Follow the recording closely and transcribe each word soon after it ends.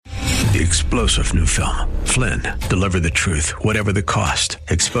the explosive new film, Flynn, deliver the truth, whatever the cost,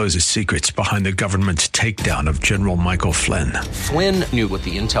 exposes secrets behind the government's takedown of General Michael Flynn. Flynn knew what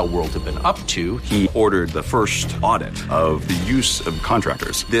the intel world had been up to. He ordered the first audit of the use of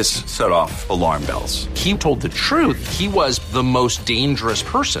contractors. This set off alarm bells. He told the truth. He was the most dangerous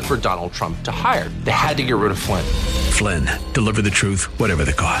person for Donald Trump to hire. They had to get rid of Flynn. Flynn, deliver the truth, whatever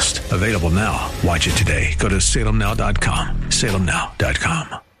the cost. Available now. Watch it today. Go to salemnow.com.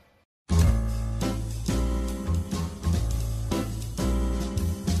 salemnow.com.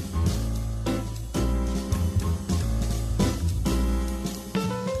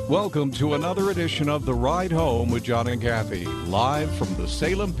 Welcome to another edition of The Ride Home with John and Kathy, live from the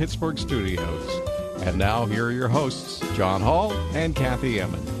Salem-Pittsburgh studios. And now, here are your hosts, John Hall and Kathy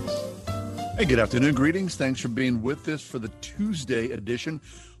Emmons. Hey, good afternoon. Greetings. Thanks for being with us for the Tuesday edition.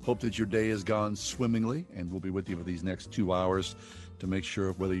 Hope that your day has gone swimmingly, and we'll be with you for these next 2 hours to make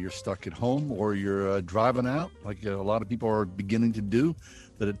sure whether you're stuck at home or you're driving out, like a lot of people are beginning to do,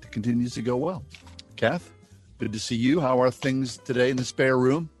 that it continues to go well. Kath, good to see you. How are things today in the spare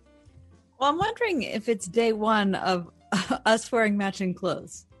room? Well, I'm wondering if it's day one of us wearing matching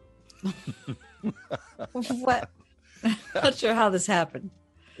clothes. What? Not sure how this happened.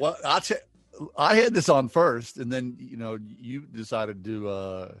 Well, I had this on first, and then, you decided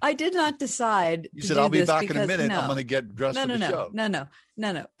to... I did not decide. You said, I'll be back in a minute. No. I'm going to get dressed for the show.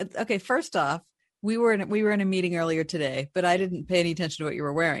 No. Okay, first off, we were in a meeting earlier today, but I didn't pay any attention to what you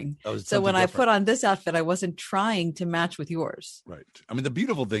were wearing. So when I put on this outfit, I wasn't trying to match with yours. Right. I mean, the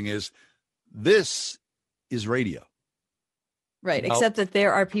beautiful thing is, this is radio. Right. Except that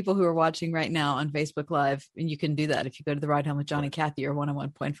there are people who are watching right now on Facebook Live, and you can do that if you go to the Ride Home with John and Kathy or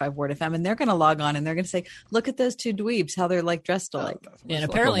 101.5 Word FM, and they're going to log on and they're going to say, look at those two dweebs, how they're like dressed alike. Yeah, and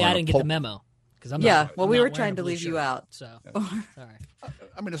apparently I didn't get the memo. We were trying to leave you out. So, sorry.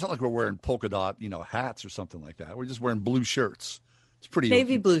 I mean, it's not like we're wearing polka dot, hats or something like that. We're just wearing blue shirts. It's pretty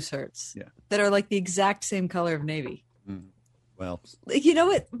navy blue shirts that are like the exact same color of navy. Mm. Well, you know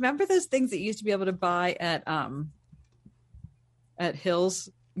what? Remember those things that you used to be able to buy at Hills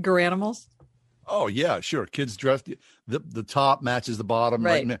Garanimals? Oh yeah, sure. Kids dressed. The top matches the bottom.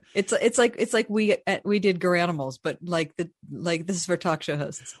 Right. It's like we did Garanimals, but like this is for talk show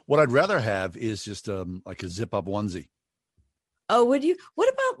hosts. What I'd rather have is just like a zip up onesie. Oh, would you?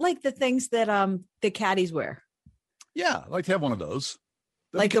 What about like the things that the caddies wear? Yeah, I'd like to have one of those.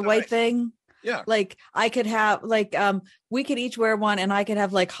 Like the white thing. Yeah. Like I could have we could each wear one, and I could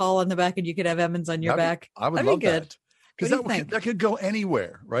have like Hall on the back and you could have Emmons on your back. I would love that. Because that could go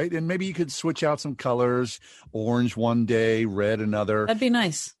anywhere, right? And maybe you could switch out some colors, orange one day, red another. That'd be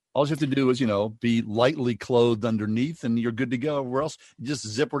nice. All you have to do is, be lightly clothed underneath and you're good to go. Or else you just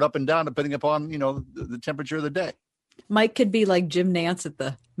zip it up and down depending upon, the temperature of the day. Mike could be like Jim Nance at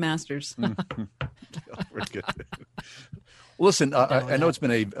the Masters. Very good. Listen, I know it's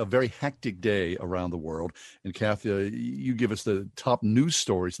been a very hectic day around the world. And Kathy, you give us the top news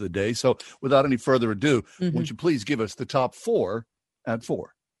stories of the day. So without any further ado, won't you please give us the top 4 at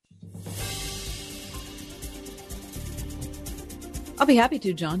 4? I'll be happy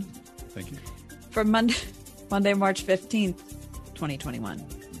to, John. Thank you. For Monday, March 15th, 2021.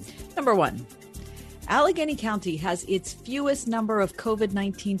 Number 1. Allegheny County has its fewest number of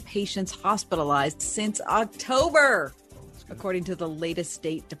COVID-19 patients hospitalized since October. According to the latest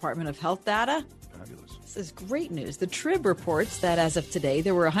state Department of Health data. Fabulous. This is great news. The Trib reports that as of today,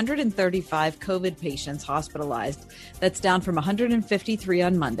 there were 135 COVID patients hospitalized. That's down from 153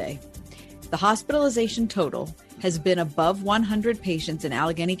 on Monday. The hospitalization total has been above 100 patients in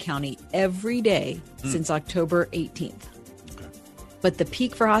Allegheny County every day since October 18th. Okay. But the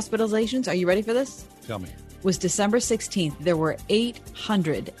peak for hospitalizations, are you ready for this? Tell me. Was December 16th. There were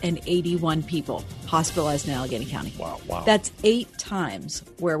 881 people hospitalized in Allegheny County. Wow. That's 8 times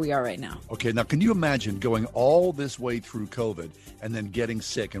where we are right now. Okay, now can you imagine going all this way through COVID and then getting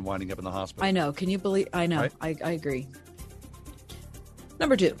sick and winding up in the hospital? I know. Can you believe? I know. Right? I agree.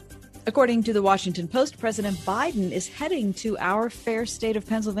 Number 2. According to the Washington Post, President Biden is heading to our fair state of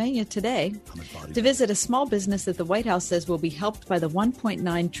Pennsylvania today to visit a small business that the White House says will be helped by the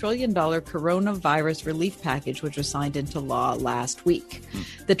 $1.9 trillion coronavirus relief package, which was signed into law last week.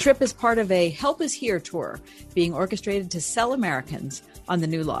 The trip is part of a Help Is Here tour being orchestrated to sell Americans on the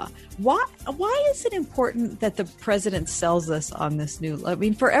new law. Why is it important that the president sells us on this new law? I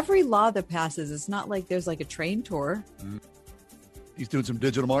mean, for every law that passes, it's not like there's like a train tour. He's doing some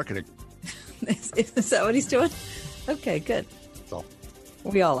digital marketing. Is that what he's doing? Okay, good. That's all.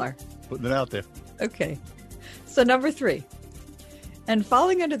 We all are. Putting it out there. Okay. So number 3, and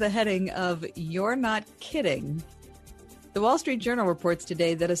falling under the heading of "You're Not Kidding," The Wall Street Journal reports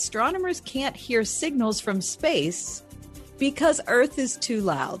today that astronomers can't hear signals from space because Earth is too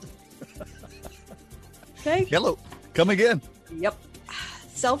loud. Okay? Hello. Come again. Yep.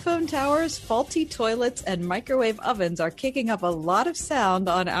 Cell phone towers, faulty toilets, and microwave ovens are kicking up a lot of sound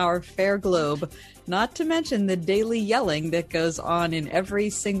on our fair globe, not to mention the daily yelling that goes on in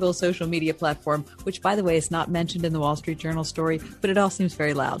every single social media platform, which, by the way, is not mentioned in the Wall Street Journal story, but it all seems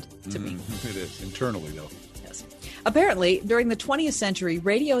very loud to me. It is, internally, though. Yes. Apparently, during the 20th century,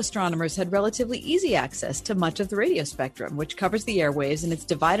 radio astronomers had relatively easy access to much of the radio spectrum, which covers the airwaves, and it's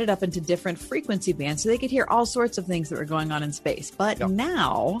divided up into different frequency bands, so they could hear all sorts of things that were going on in space. But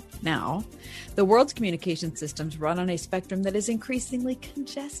now, the world's communication systems run on a spectrum that is increasingly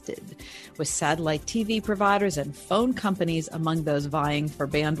congested, with satellite TV providers and phone companies among those vying for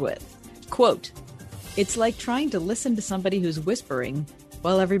bandwidth. Quote, "It's like trying to listen to somebody who's whispering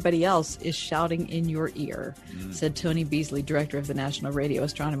while everybody else is shouting in your ear," said Tony Beasley, director of the National Radio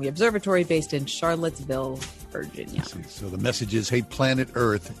Astronomy Observatory based in Charlottesville, Virginia. So the message is, hey, planet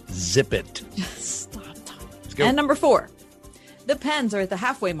Earth, zip it. Stop. Let's go. And number 4, the Pens are at the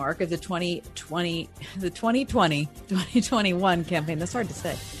halfway mark of the 2020-2021 campaign. That's hard to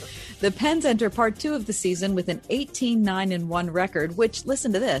say. The Pens enter part 2 of the season with an 18-9-1 record, which,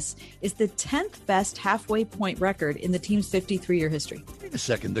 listen to this, is the 10th best halfway point record in the team's 53-year history. Wait a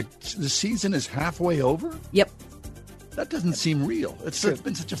second. The season is halfway over? Yep. That doesn't seem real. It's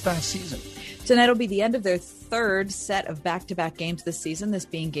been such a fast season. Tonight will be the end of their third set of back-to-back games this season, this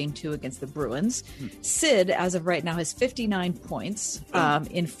being Game 2 against the Bruins. Sid, as of right now, has 59 points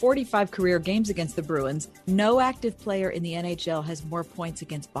in 45 career games against the Bruins. No active player in the NHL has more points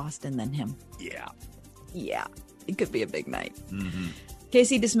against Boston than him. Yeah. It could be a big night.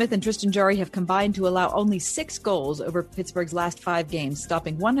 Casey DeSmith and Tristan Jarry have combined to allow only 6 goals over Pittsburgh's last 5 games,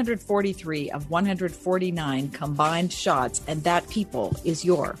 stopping 143 of 149 combined shots, and that, people, is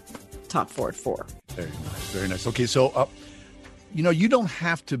your top 4 at 4. Very nice. Very nice. Okay, so, you don't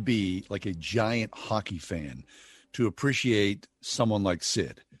have to be like a giant hockey fan to appreciate someone like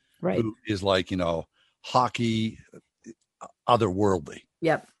Sid, right? Who is like, hockey otherworldly.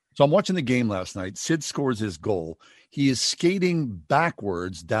 Yep. So I'm watching the game last night. Sid scores his goal. He is skating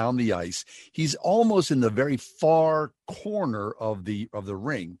backwards down the ice. He's almost in the very far corner of the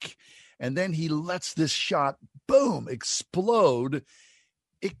rink. And then he lets this shot, boom, explode.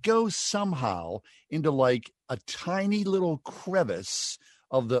 It goes somehow into like a tiny little crevice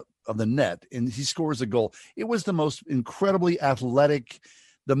of the net, and he scores a goal. It was the most incredibly athletic,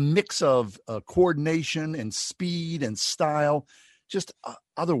 the mix of coordination and speed and style, just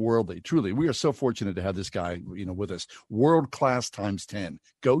otherworldly. Truly, we are so fortunate to have this guy, with us. World class times 10.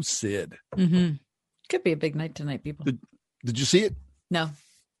 Go Sid. Mm-hmm. Could be a big night tonight, people. Did you see it? No.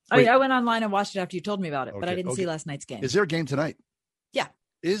 Wait. I went online and watched it after you told me about it, but I didn't see last night's game. Is there a game tonight? Yeah.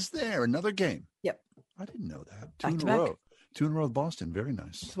 Is there another game? Yep. I didn't know that. Back to in a back. row. 2 in a row with Boston. Very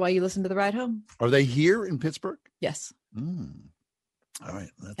nice. That's why you listen to the ride home. Are they here in Pittsburgh? Yes. All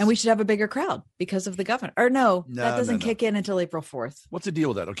right. And we should have a bigger crowd because of the governor. Or no, that doesn't kick in until April 4th. What's the deal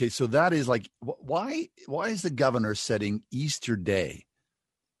with that? Okay, so that is like, why is the governor setting Easter Day?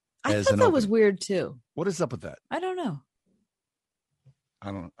 I thought that was weird too. What is up with that? I don't know.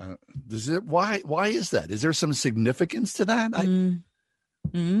 I don't. Why is that? Is there some significance to that?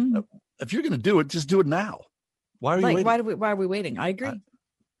 If you're going to do it, just do it now. Why are you waiting? Why are we waiting? I agree.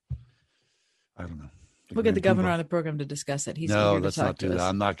 I don't know. We'll get the governor on the program to discuss it. Let's not do that.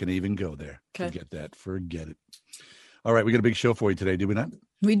 I'm not going to even go there. Okay. Forget it. All right. We got a big show for you today, do we not?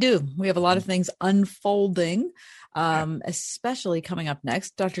 We do. We have a lot of things unfolding, especially coming up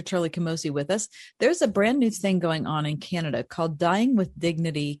next. Dr. Charlie Camosy with us. There's a brand new thing going on in Canada called Dying with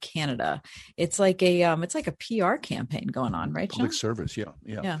Dignity Canada. It's like a PR campaign going on, right, John? Public service, yeah.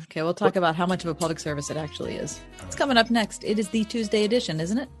 Okay, we'll talk about how much of a public service it actually is. It's coming up next. It is the Tuesday edition,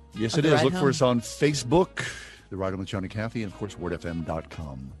 isn't it? Yes, it is. Look for us on Facebook, The Ride Home with John and Kathy, and of course,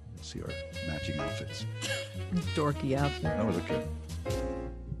 wordfm.com. You'll see our matching outfits. Dorky outfit. That was okay.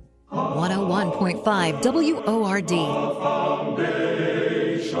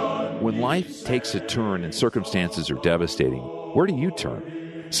 101.5 WORD. When life takes a turn and circumstances are devastating, where do you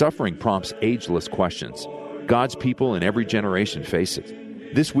turn? Suffering prompts ageless questions. God's people in every generation face it.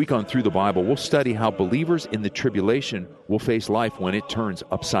 This week on Through the Bible, we'll study how believers in the tribulation will face life when it turns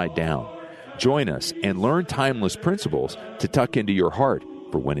upside down. Join us and learn timeless principles to tuck into your heart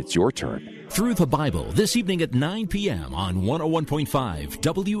for when it's your turn. Through the Bible, this evening at 9 p.m. on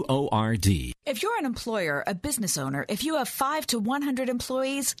 101.5 WORD. If you're an employer, a business owner, if you have 5 to 100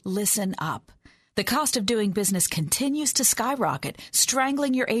 employees, listen up. The cost of doing business continues to skyrocket,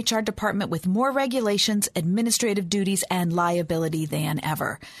 strangling your HR department with more regulations, administrative duties, and liability than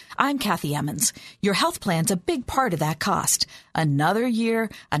ever. I'm Kathy Emmons. Your health plan's a big part of that cost. Another year,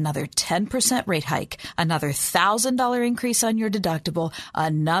 another 10% rate hike, another $1,000 increase on your deductible,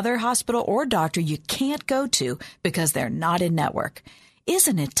 another hospital or doctor you can't go to because they're not in network.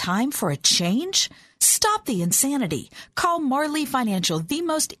 Isn't it time for a change? Stop the insanity. Call Marley Financial, the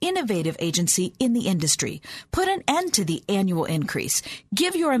most innovative agency in the industry. Put an end to the annual increase.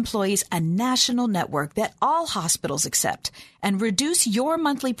 Give your employees a national network that all hospitals accept and reduce your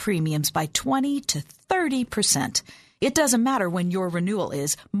monthly premiums by 20 to 30%. It doesn't matter when your renewal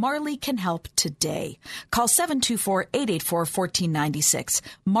is. Marley can help today. Call 724-884-1496.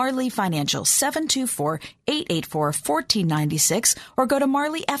 Marley Financial, 724-884-1496, or go to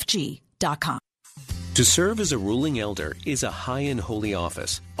marleyfg.com. To serve as a ruling elder is a high and holy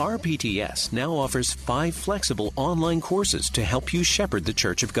office. RPTS now offers 5 flexible online courses to help you shepherd the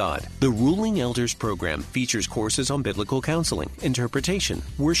Church of God. The Ruling Elders program features courses on biblical counseling, interpretation,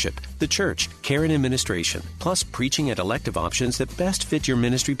 worship, the church, care and administration, plus preaching at elective options that best fit your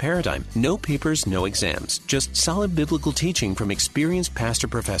ministry paradigm. No papers, no exams, just solid biblical teaching from experienced pastor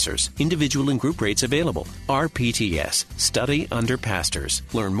professors. Individual and group rates available. RPTS, Study Under Pastors.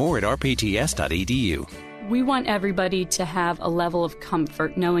 Learn more at rpts.edu. We want everybody to have a level of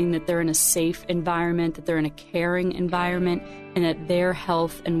comfort knowing that they're in a safe environment, that they're in a caring environment, and that their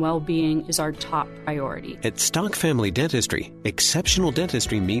health and well-being is our top priority. At Stock Family Dentistry, exceptional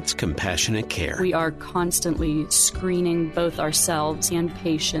dentistry meets compassionate care. We are constantly screening both ourselves and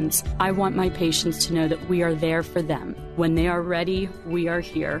patients. I want my patients to know that we are there for them. When they are ready, we are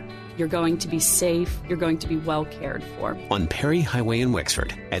here. You're going to be safe. You're going to be well cared for. On Perry Highway in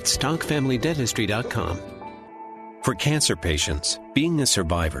Wexford at stockfamilydentistry.com. For cancer patients, being a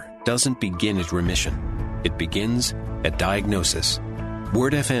survivor doesn't begin at remission. It begins at diagnosis.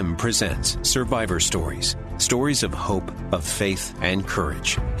 Word FM presents Survivor Stories. Stories of hope, of faith, and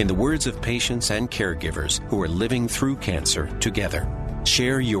courage. In the words of patients and caregivers who are living through cancer together.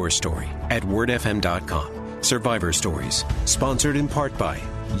 Share your story at wordfm.com. Survivor Stories. Sponsored in part by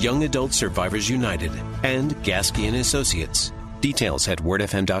Young Adult Survivors United and Gasky & Associates. Details at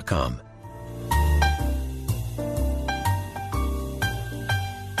wordfm.com.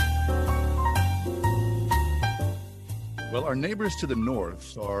 Well, our neighbors to the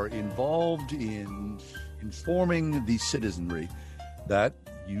north are involved in informing the citizenry that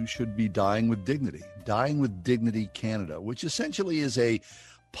you should be dying with dignity. Dying with Dignity Canada, which essentially is a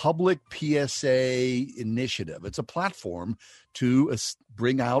public PSA initiative. It's a platform to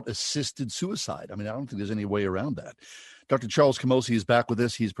bring out assisted suicide. I mean, I don't think there's any way around that. Dr. Charles Camosy is back with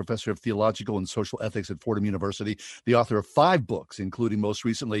us. He's professor of theological and social ethics at Fordham University, the author of 5 books, including most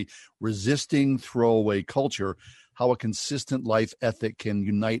recently, Resisting Throwaway Culture, How a Consistent Life Ethic Can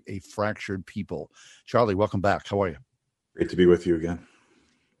Unite a Fractured People. Charlie, welcome back. How are you? Great to be with you again.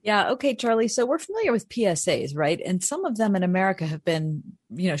 Yeah. Okay, Charlie. So we're familiar with PSAs, right? And some of them in America have been,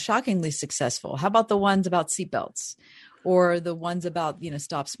 shockingly successful. How about the ones about seatbelts, or the ones about,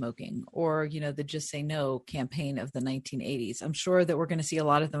 stop smoking, or, the Just Say No campaign of the 1980s? I'm sure that we're going to see a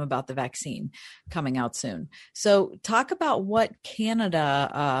lot of them about the vaccine coming out soon. So talk about what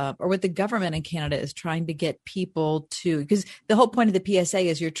Canada or what the government in Canada is trying to get people to, because the whole point of the PSA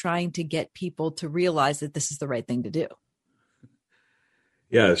is you're trying to get people to realize that this is the right thing to do.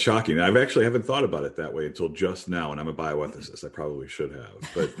 Yeah, it's shocking. I actually haven't thought about it that way until just now, and I'm a bioethicist. I probably should have,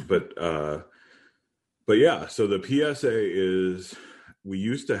 but yeah. So the PSA is, we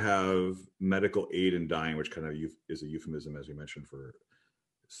used to have medical aid in dying, which kind of is a euphemism, as we mentioned, for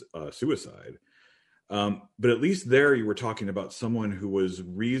suicide. But at least there you were talking about someone who was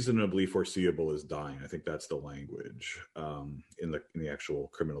reasonably foreseeable as dying. I think that's the language in the actual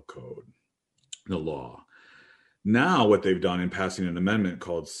criminal code, the law. Now what they've done in passing an amendment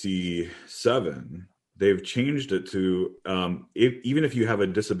called C7, they've changed it to even if you have a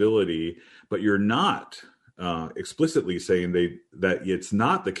disability, but you're not explicitly saying that it's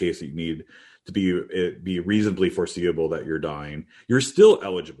not the case that you need to be reasonably foreseeable that you're dying, you're still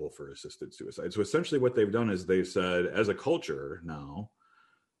eligible for assisted suicide. So essentially what they've done is they've said, as a culture now,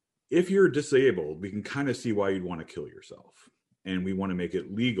 if you're disabled, we can kind of see why you'd want to kill yourself. And we want to make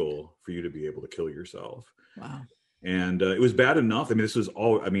it legal for you to be able to kill yourself. Wow. And it was bad enough. I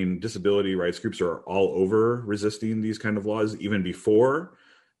mean, disability rights groups are all over resisting these kind of laws even before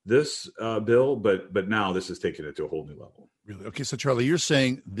this bill, but now this is taking it to a whole new level. Really? Okay, so Charlie, you're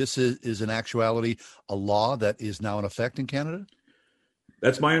saying this is in actuality a law that is now in effect in Canada?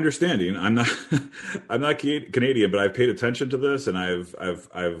 That's my understanding. I'm not Canadian, but I've paid attention to this, and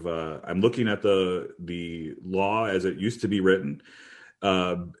I'm looking at the law as it used to be written.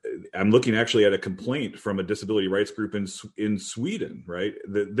 I'm looking actually at a complaint from a disability rights group in Sweden. Right,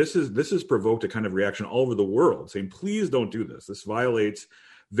 this has provoked a kind of reaction all over the world, saying, "Please don't do this. This violates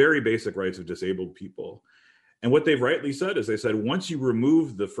very basic rights of disabled people." And what they've rightly said is they said, once you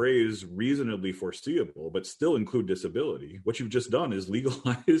remove the phrase reasonably foreseeable, but still include disability, what you've just done is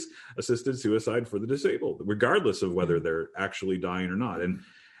legalize assisted suicide for the disabled, regardless of whether they're actually dying or not. And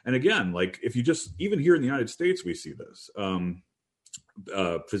again, like if you just, even here in the United States, we see this.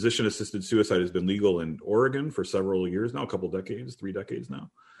 Physician-assisted suicide has been legal in Oregon for several years now, a couple decades, 3 decades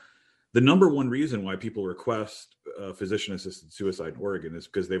now. The number one reason why people request physician-assisted suicide in Oregon is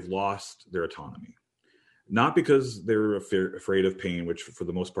because they've lost their autonomy. Not because they're afraid of pain, which for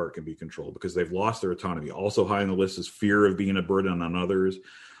the most part can be controlled, because they've lost their autonomy. Also high on the list is fear of being a burden on others,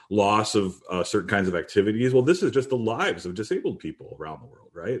 loss of certain kinds of activities. Well, this is just the lives of disabled people around the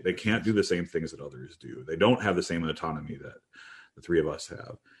world, right? They can't do the same things that others do. They don't have the same autonomy that the three of us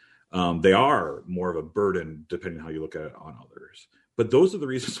have. They are more of a burden, depending on how you look at it, on others. But those are the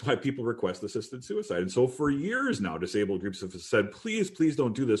reasons why people request assisted suicide. And so for years now, disabled groups have said, please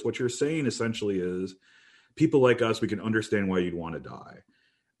don't do this. What you're saying essentially is, people like us, we can understand why you'd want to die.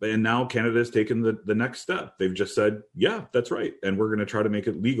 And now Canada has taken the next step. They've just said, yeah, that's right. And we're going to try to make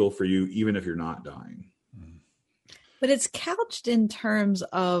it legal for you, even if you're not dying. But it's couched in terms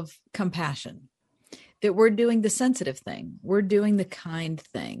of compassion, that we're doing the sensitive thing. We're doing the kind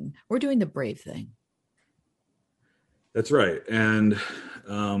thing. We're doing the brave thing. That's right. And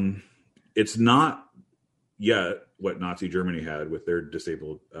it's not yet what Nazi Germany had with their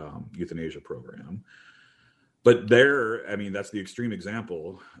disabled euthanasia program. But that's the extreme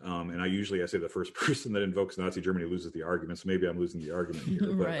example. And I say the first person that invokes Nazi Germany loses the argument. So maybe I'm losing the argument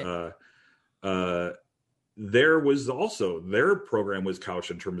here. Right. But there was also, their program was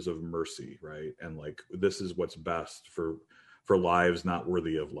couched in terms of mercy, right? And like, this is what's best for lives not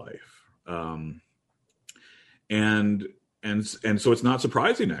worthy of life. And so it's not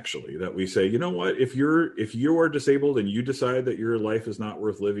surprising, actually, that we say, you know what, if you are disabled and you decide that your life is not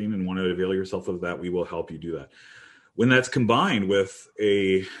worth living and want to avail yourself of that, we will help you do that. When that's combined with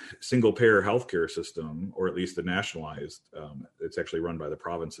a single payer healthcare system, or at least the nationalized, it's actually run by the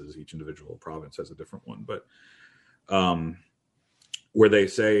provinces. Each individual province has a different one, but where they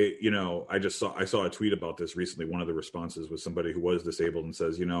say, you know, I saw a tweet about this recently. One of the responses was somebody who was disabled and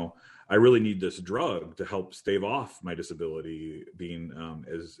says, you know, I really need this drug to help stave off my disability being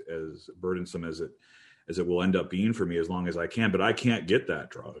as burdensome as it will end up being for me as long as I can, but I can't get that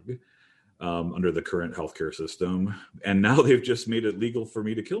drug under the current healthcare system. And now they've just made it legal for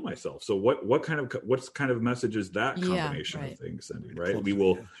me to kill myself. So what kind of message is that combination of things sending, right?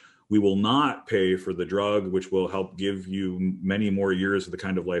 We will not pay for the drug, which will help give you many more years of the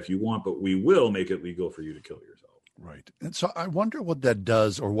kind of life you want, but we will make it legal for you to kill yourself. Right. And so I wonder what that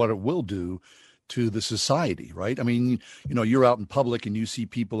does, or what it will do to the society, right? I mean, you know, you're out in public and you see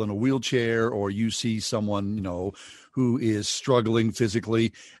people in a wheelchair, or you see someone, you know, who is struggling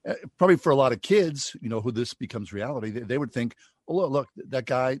physically. Probably for a lot of kids, you know, who this becomes reality, they would think, oh, look, that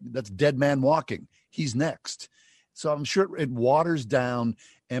guy, that's dead man walking. He's next. So I'm sure it waters down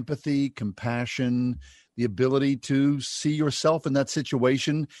empathy, compassion, the ability to see yourself in that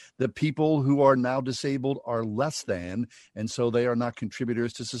situation, that people who are now disabled are less than, and so they are not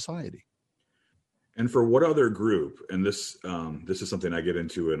contributors to society. And for what other group, and this is something I get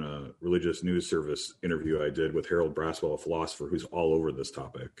into in a religious news service interview I did with Harold Braswell, a philosopher who's all over this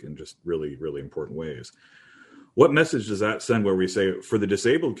topic in just really, really important ways. What message does that send where we say, for the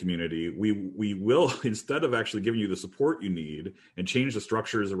disabled community, we will, instead of actually giving you the support you need and change the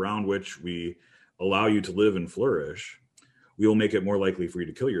structures around which we allow you to live and flourish, we will make it more likely for you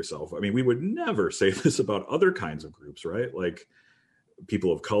to kill yourself. I mean, we would never say this about other kinds of groups, right? Like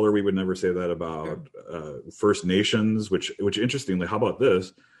people of color, we would never say that about First Nations, which interestingly, how about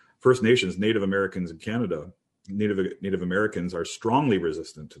this? First Nations, Native Americans in Canada, Native Americans are strongly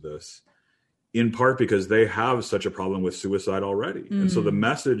resistant to this, in part because they have such a problem with suicide already. Mm-hmm. And so the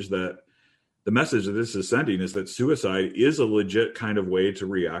message that this is sending is that suicide is a legit kind of way to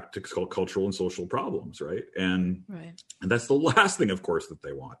react to cultural and social problems, right? And that's the last thing, of course, that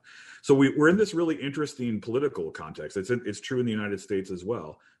they want. So we're in this really interesting political context. It's true in the United States as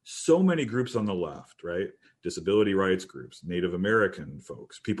well. So many groups on the left, right? Disability rights groups, Native American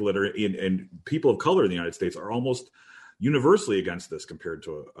folks, people that are and people of color in the United States are almost universally against this compared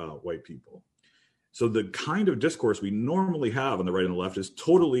to white people. So the kind of discourse we normally have on the right and the left is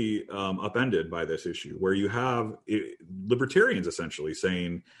totally upended by this issue, where you have libertarians essentially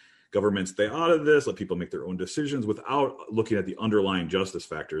saying governments stay out of this, let people make their own decisions without looking at the underlying justice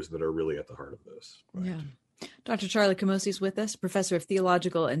factors that are really at the heart of this. Right? Yeah. Dr. Charlie Camosy is with us, professor of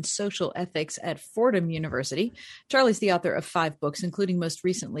theological and social ethics at Fordham University. Charlie's the author of 5 books, including most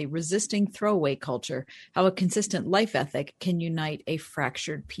recently, Resisting Throwaway Culture, How a Consistent Life Ethic Can Unite a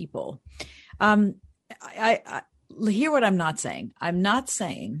Fractured People. I hear what I'm not saying. I'm not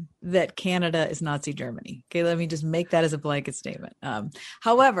saying that Canada is Nazi Germany. Okay, let me just make that as a blanket statement.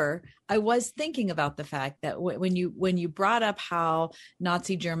 However, I was thinking about the fact that when you brought up how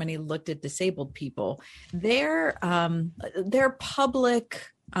Nazi Germany looked at disabled people, their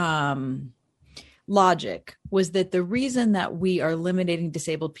public logic was that the reason that we are eliminating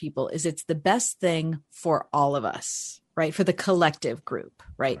disabled people is it's the best thing for all of us. Right, for the collective group,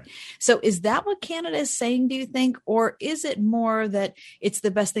 right? So is that what Canada is saying, do you think? Or is it more that it's the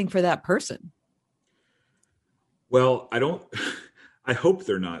best thing for that person? Well, I hope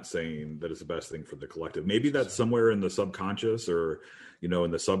they're not saying that it's the best thing for the collective. Maybe that's somewhere in the subconscious or, in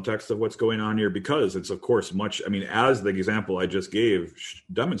the subtext of what's going on here, because it's, of course, as the example I just gave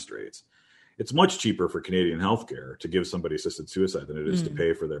demonstrates, it's much cheaper for Canadian healthcare to give somebody assisted suicide than it is to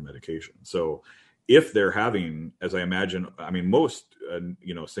pay for their medication. So if they're having, as I imagine, most,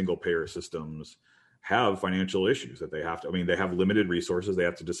 single payer systems have financial issues that they have to, they have limited resources. They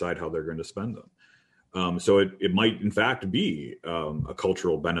have to decide how they're going to spend them. So it might, in fact, be a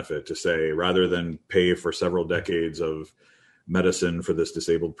cultural benefit to say, rather than pay for several decades of medicine for this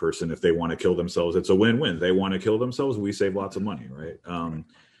disabled person, if they want to kill themselves, it's a win-win. They want to kill themselves, we save lots of money, right?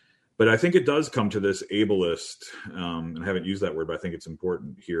 But I think it does come to this ableist, and I haven't used that word, but I think it's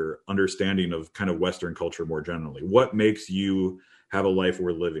important here, understanding of kind of Western culture more generally. What makes you have a life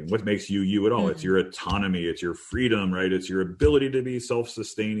worth living? What makes you you at all? It's your autonomy, it's your freedom, right? It's your ability to be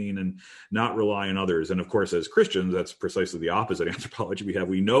self-sustaining and not rely on others. And of course, as Christians, that's precisely the opposite anthropology we have.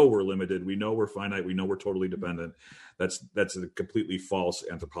 We know we're limited, we know we're finite, we know we're totally dependent. That's a completely false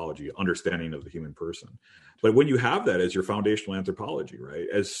anthropology, understanding of the human person. But when you have that as your foundational anthropology, right,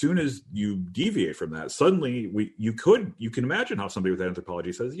 as soon as you deviate from that, suddenly you can imagine how somebody with that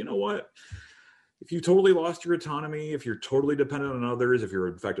anthropology says, you know what? If you totally lost your autonomy, if you're totally dependent on others, if you're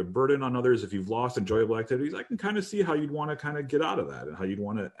in fact a burden on others, if you've lost enjoyable activities, I can kind of see how you'd want to kind of get out of that and how you'd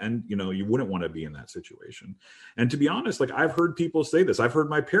want to, and you wouldn't want to be in that situation. And to be honest, like I've heard people say this, I've heard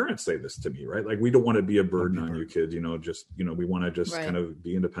my parents say this to me, right? Like, we don't want to be a burden on you kids, we want to just kind of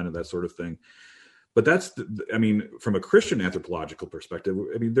be independent, that sort of thing. But that's, from a Christian anthropological perspective,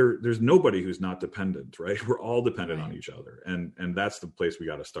 there's nobody who's not dependent, right? We're all dependent on each other. And that's the place we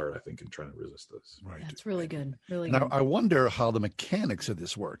got to start, I think, in trying to resist this. Right. That's really good. Really good. I wonder how the mechanics of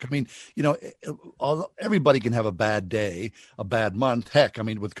this work. Everybody can have a bad day, a bad month. Heck,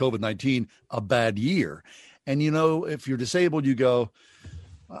 with COVID-19, a bad year. And, if you're disabled, you go,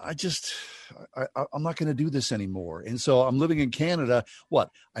 I'm not going to do this anymore. And so I'm living in Canada.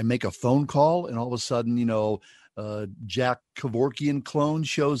 I make a phone call and all of a sudden, Jack Kevorkian clone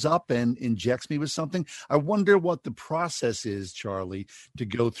shows up and injects me with something. I wonder what the process is, Charlie, to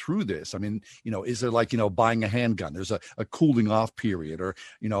go through this. Is there like, buying a handgun? There's a cooling off period or,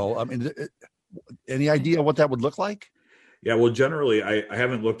 any idea what that would look like? Yeah, well, generally, I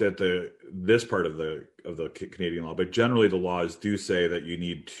haven't looked at this part of the Canadian law, but generally the laws do say that you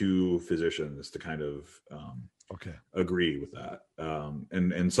need 2 physicians to kind of agree with that.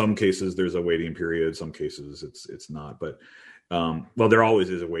 And in some cases, there's a waiting period. Some cases, it's not. But there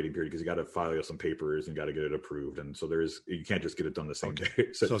always is a waiting period because you got to file some papers and got to get it approved. And so you can't just get it done the same day.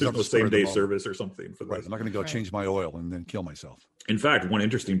 So there's no same day service or something for that. Right. I'm not going to go change my oil and then kill myself. In fact, one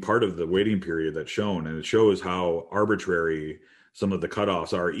interesting part of the waiting period that's shown, and it shows how arbitrary some of the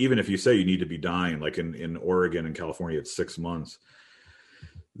cutoffs are, even if you say you need to be dying, like in Oregon and California, it's 6 months.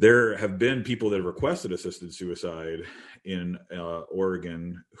 There have been people that have requested assisted suicide in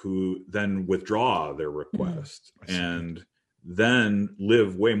Oregon who then withdraw their request and then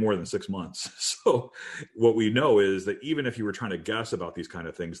live way more than 6 months. So what we know is that even if you were trying to guess about these kind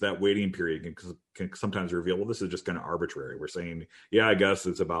of things, that waiting period can sometimes reveal, well, this is just kind of arbitrary. We're saying, yeah, I guess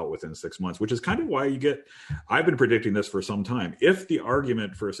it's about within 6 months, which is kind of why I've been predicting this for some time. If the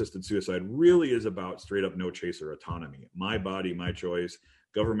argument for assisted suicide really is about straight up no chaser autonomy, my body, my choice,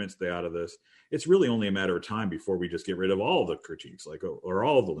 government stay out of this. It's really only a matter of time before we just get rid of all the critiques, or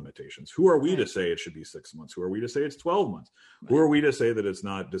all of the limitations. Who are we to say it should be 6 months? Who are we to say it's 12 months? Right. Who are we to say that it's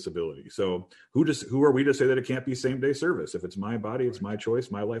not disability? So who are we to say that it can't be same-day service? If it's my body, it's my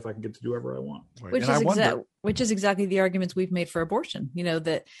choice, my life, I can get to do whatever I want. Right. Which is exactly the arguments we've made for abortion.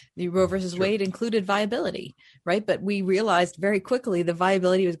 That the Roe versus Wade included viability, right? But we realized very quickly the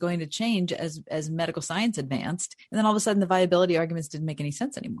viability was going to change as medical science advanced. And then all of a sudden the viability arguments didn't make any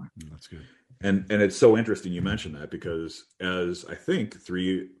sense anymore. That's good. And it's so interesting you mentioned that, because as I think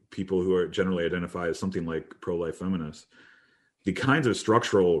 3 people who are generally identify as something like pro-life feminists, the kinds of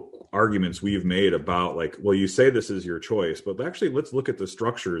structural arguments we've made about you say this is your choice, but actually let's look at the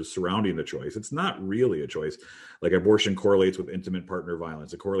structures surrounding the choice. It's not really a choice. Like abortion correlates with intimate partner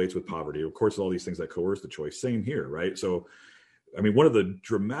violence. It correlates with poverty. Of course, all these things that coerce the choice. Same here, right? So, I mean, one of the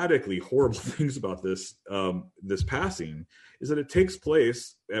dramatically horrible things about this passing is that it takes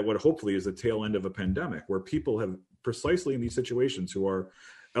place at what hopefully is the tail end of a pandemic, where people have precisely in these situations who are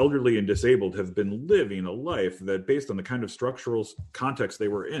elderly and disabled have been living a life that, based on the kind of structural context they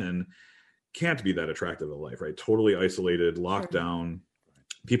were in, can't be that attractive a life, right? Totally isolated, locked down.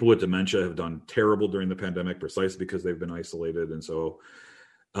 People with dementia have done terrible during the pandemic precisely because they've been isolated. And so,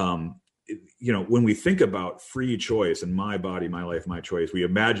 when we think about free choice and my body, my life, my choice, we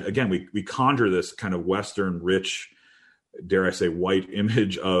imagine, again, we conjure this kind of Western, rich, dare I say, white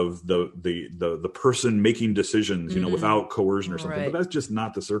image of the person making decisions, without coercion or something. Right. But that's just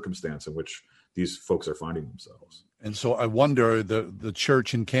not the circumstance in which these folks are finding themselves. And so I wonder, the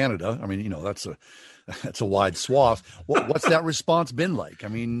church in Canada, I mean, that's a wide swath. What's that response been like? I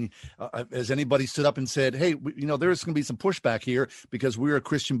mean, has anybody stood up and said, hey, there's going to be some pushback here because we're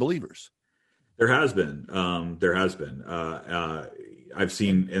Christian believers? There has been. I've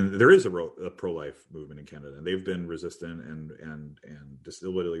seen, and there is a pro-life movement in Canada, and they've been resistant, and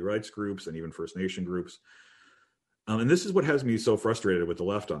disability rights groups and even First Nation groups. And this is what has me so frustrated with the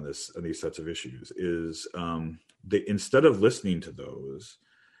left on these sets of issues is they, instead of listening to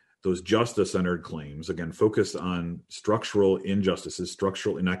those justice-centered claims, again, focused on structural injustices,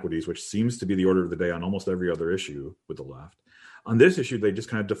 structural inequities, which seems to be the order of the day on almost every other issue with the left. On this issue, they just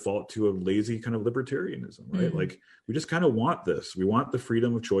kind of default to a lazy kind of libertarianism, right? Mm-hmm. Like, we just kind of want this. We want the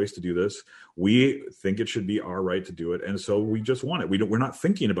freedom of choice to do this. We think it should be our right to do it. And so we just want it. We're not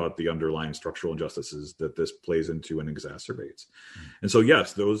thinking about the underlying structural injustices that this plays into and exacerbates. Mm-hmm. And so,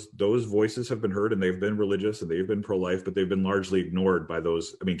 yes, those voices have been heard, and they've been religious and they've been pro-life, but they've been largely ignored by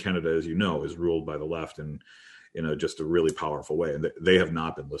those. I mean, Canada, as you know, is ruled by the left in just a really powerful way. And they have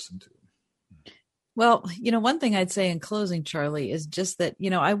not been listened to. Well, one thing I'd say in closing, Charlie, is just that,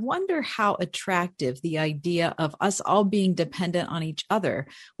 I wonder how attractive the idea of us all being dependent on each other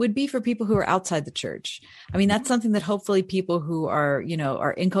would be for people who are outside the church. I mean, that's something that hopefully people who are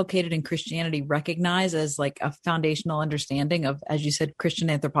inculcated in Christianity recognize as like a foundational understanding of, as you said, Christian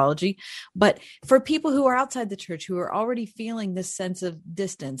anthropology. But for people who are outside the church, who are already feeling this sense of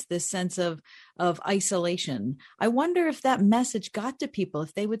distance, this sense of isolation, I wonder if that message got to people,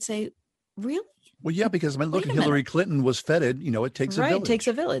 if they would say, really? Well, yeah, because look, Hillary Clinton was feted. It takes a village. Right, it takes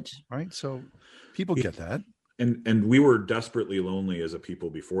a village. Right, so people get that. And we were desperately lonely as a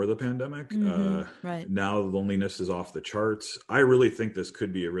people before the pandemic. Mm-hmm. Right. Now loneliness is off the charts. I really think this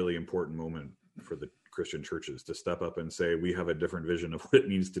could be a really important moment for the Christian churches to step up and say, we have a different vision of what it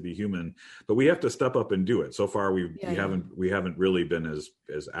means to be human, but we have to step up and do it. So far, we haven't really been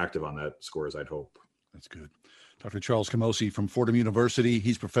as active on that score as I'd hope. That's good. Dr. Charles Camosy from Fordham University.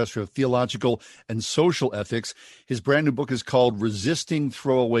 He's professor of theological and social ethics. His brand new book is called Resisting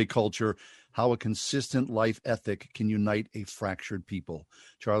Throwaway Culture: How a Consistent Life Ethic Can Unite a Fractured People.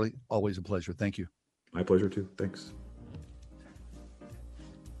 Charlie, always a pleasure. Thank you. My pleasure, too. Thanks.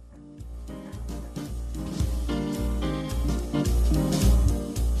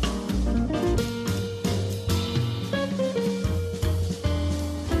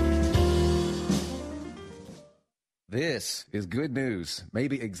 This is good news,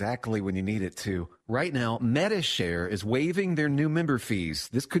 maybe exactly when you need it to. Right now, Medi-Share is waiving their new member fees.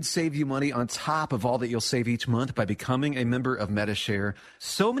 This could save you money on top of all that you'll save each month by becoming a member of Medi-Share.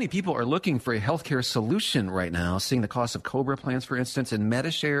 So many people are looking for a healthcare solution right now, seeing the cost of COBRA plans, for instance, and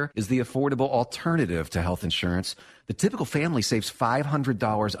Medi-Share is the affordable alternative to health insurance. The typical family saves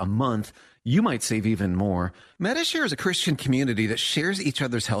 $500 a month. You might save even more. Medi-Share is a Christian community that shares each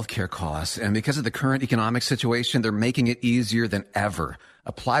other's healthcare costs, and because of the current economic situation, they're making it easier than ever.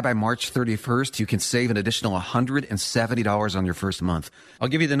 Apply by March 31st. You can save an additional $170 on your first month. I'll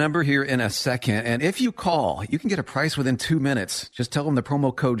give you the number here in a second, and if you call, you can get a price within 2 minutes. Just tell them the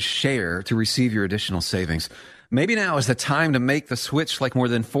promo code SHARE to receive your additional savings. Maybe now is the time to make the switch like more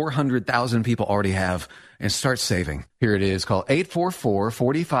than 400,000 people already have and start saving. Here it is, call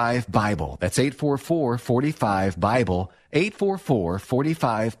 844-45-BIBLE. That's 844-45-BIBLE,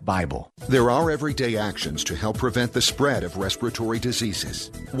 844-45-BIBLE. There are everyday actions to help prevent the spread of respiratory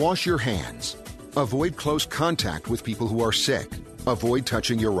diseases. Wash your hands. Avoid close contact with people who are sick. Avoid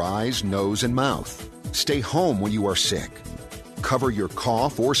touching your eyes, nose, and mouth. Stay home when you are sick. Cover your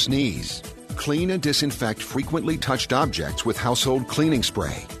cough or sneeze. Clean and disinfect frequently touched objects with household cleaning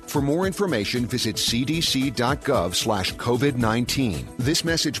spray. For more information, visit cdc.gov/COVID-19. This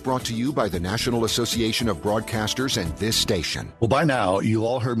message brought to you by the National Association of Broadcasters and this station. Well, by now, you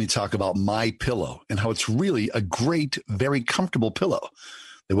all heard me talk about MyPillow and how it's really a great, very comfortable pillow.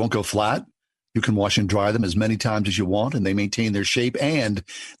 They won't go flat. You can wash and dry them as many times as you want, and they maintain their shape, and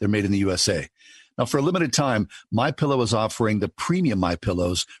they're made in the USA. Now, for a limited time, MyPillow is offering the premium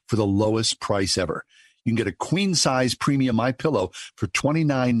MyPillows for the lowest price ever. You can get a queen-size premium MyPillow for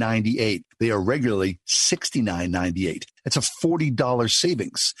 $29.98. They are regularly $69.98. That's a $40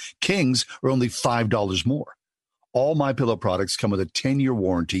 savings. Kings are only $5 more. All MyPillow products come with a 10-year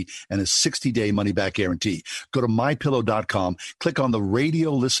warranty and a 60-day money-back guarantee. Go to MyPillow.com, click on the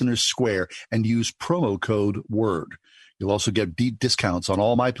radio listeners square, and use promo code WORD. You'll also get deep discounts on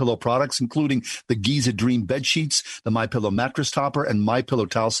all MyPillow products, including the Giza Dream bed sheets, the MyPillow mattress topper, and MyPillow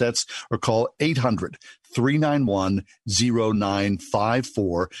towel sets, or call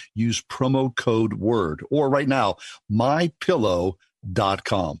 800-391-0954. Use promo code WORD. Or right now,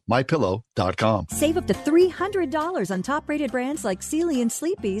 MyPillow.com. MyPillow.com. Save up to $300 on top-rated brands like Sealy and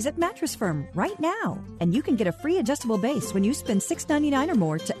Sleepy's at Mattress Firm right now. And you can get a free adjustable base when you spend $6.99 or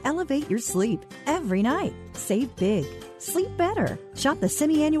more to elevate your sleep every night. Save big. Sleep better. Shop the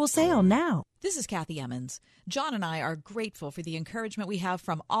semi-annual sale now. This is Kathy Emmons. John and I are grateful for the encouragement we have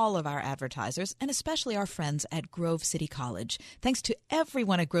from all of our advertisers, and especially our friends at Grove City College. Thanks to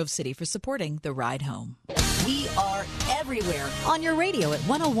everyone at Grove City for supporting The Ride Home. We are everywhere on your radio at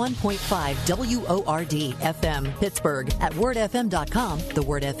 101.5 WORD FM Pittsburgh, at wordfm.com, the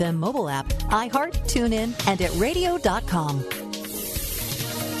Word FM mobile app, iHeart, TuneIn, and at radio.com.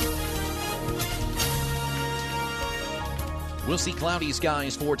 We'll see cloudy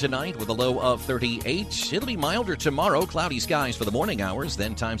skies for tonight with a low of 38. It'll be milder tomorrow. Cloudy skies for the morning hours,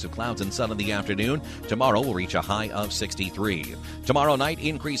 then times of clouds and sun in the afternoon. Tomorrow will reach a high of 63. Tomorrow night,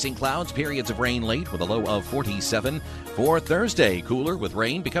 increasing clouds, periods of rain late with a low of 47. For Thursday, cooler with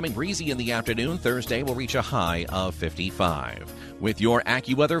rain, becoming breezy in the afternoon. Thursday will reach a high of 55. With your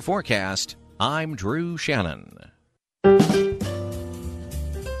AccuWeather forecast, I'm Drew Shannon.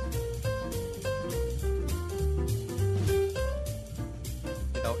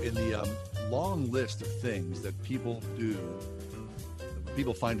 In the long list of things that people do,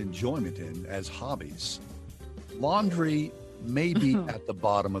 people find enjoyment in as hobbies, laundry may be at the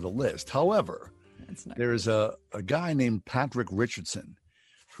bottom of the list. However, there's a guy named Patrick Richardson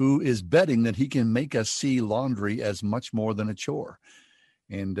who is betting that he can make us see laundry as much more than a chore.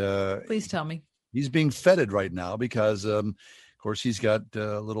 And please tell me. He's being feted right now because, of course, he's got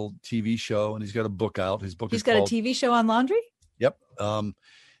a little TV show and he's got a book out. His book He's got a TV show on laundry? Yep.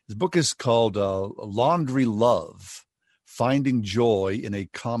 His book is called Laundry Love, Finding Joy in a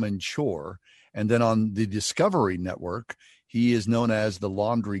Common Chore. And then on the Discovery Network, he is known as the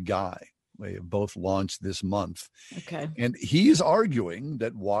Laundry Guy. They have both launched this month. Okay. And he is arguing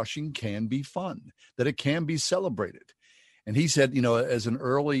that washing can be fun, that it can be celebrated. And he said, as an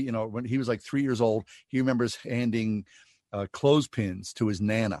early, when he was like 3 years old, he remembers handing clothespins to his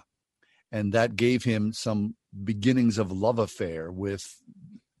Nana. And that gave him some beginnings of love affair with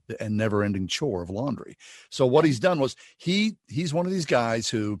a never-ending chore of laundry. So what he's done was he's one of these guys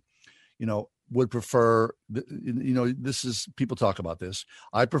who, would prefer, this is, people talk about this.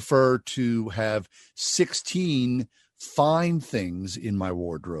 I prefer to have 16 fine things in my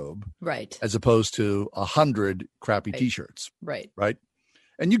wardrobe. Right. As opposed to 100 crappy T-shirts. Right. Right.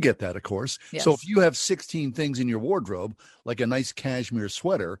 And you get that, of course. Yes. So if you have 16 things in your wardrobe, like a nice cashmere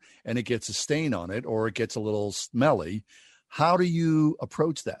sweater, and it gets a stain on it or it gets a little smelly, how do you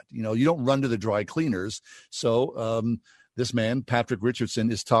approach that? You don't run to the dry cleaners. So this man, Patrick Richardson,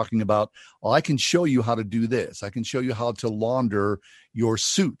 is talking about, I can show you how to do this. I can show you how to launder your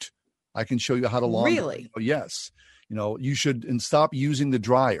suit. I can show you how to launder. Really? Yes. You should stop using the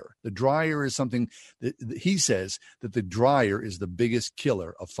dryer. The dryer is something that he says that the dryer is the biggest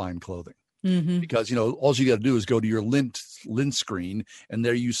killer of fine clothing. Mm-hmm. Because, all you got to do is go to your lint screen, and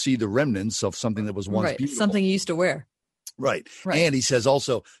there you see the remnants of something that was once beautiful. Something you used to wear. Right. And he says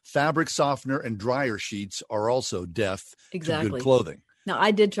also fabric softener and dryer sheets are also death to good clothing. Now,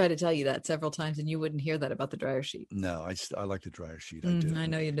 I did try to tell you that several times, and you wouldn't hear that about the dryer sheet. No, I like the dryer sheet. I do. I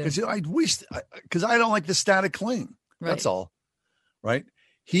know you do. Because I don't like the static cling. Right. That's all. Right?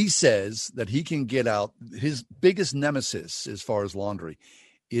 He says that he can get out. His biggest nemesis as far as laundry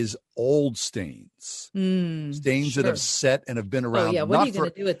is old stains. Stains that have set and have been around. Oh, yeah. What are you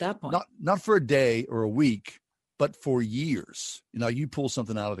going to do at that point? Not for a day or a week, but for years. You pull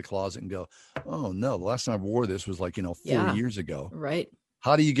something out of the closet and go, oh, no, the last time I wore this was 4 years ago. Right.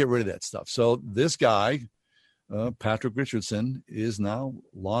 How do you get rid of that stuff? So this guy, Patrick Richardson, is now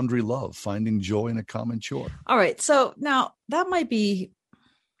Laundry Love, finding joy in a common chore. All right. So now that might be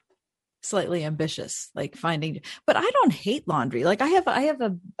slightly ambitious, like finding, but I don't hate laundry. Like I have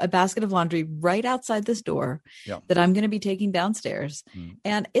a basket of laundry right outside this door that I'm going to be taking downstairs,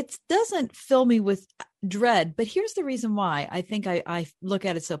 and it doesn't fill me with dread. But here's the reason why I think I look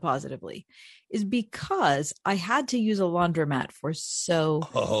at it so positively is because I had to use a laundromat for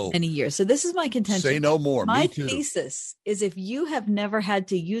so many years. So this is my contention. Say no more. My thesis is if you have never had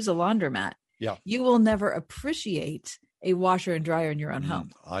to use a laundromat, you will never appreciate a washer and dryer in your own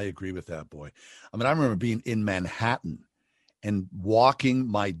home. I agree with that, boy. I mean, I remember being in Manhattan and walking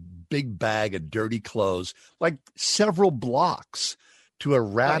my big bag of dirty clothes like several blocks to a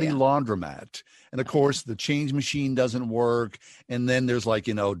ratty laundromat. And of course, the change machine doesn't work. And then there's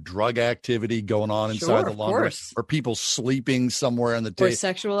drug activity going on inside the laundromat, or people sleeping somewhere on the table. Or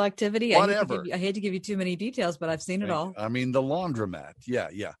sexual activity. Whatever. I hate to give you too many details, but I've seen it all. I mean, the laundromat.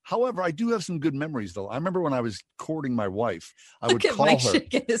 Yeah. However, I do have some good memories, though. I remember when I was courting my wife, I would call Mike her.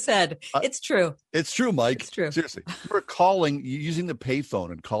 Shaking his head. It's true. It's true, Mike. It's true. Seriously. We're using the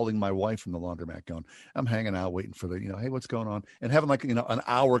payphone and calling my wife from the laundromat going, I'm hanging out waiting for hey, what's going on? And having an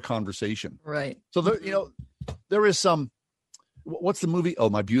hour conversation. Right. So, there is some, what's the movie?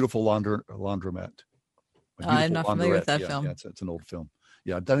 Oh, My Beautiful Laundromat. I'm not familiar with that film. Yeah, it's an old film.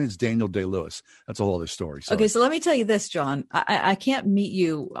 Yeah, I think it's Daniel Day-Lewis. That's a whole other story. Okay, so let me tell you this, John. I can't meet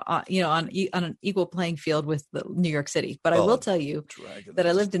you, on an equal playing field with New York City, but I will tell you that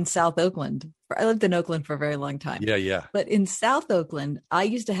I lived in South Oakland. I lived in Oakland for a very long time. Yeah. But in South Oakland, I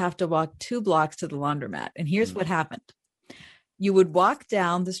used to have to walk 2 blocks to the laundromat, and here's what happened. You would walk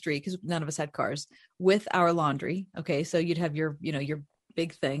down the street, because none of us had cars, with our laundry. Okay, so you'd have your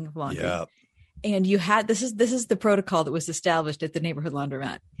big thing of laundry. Yeah. And you had, this is the protocol that was established at the neighborhood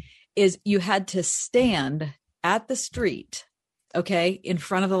laundromat, is you had to stand at the street, okay, in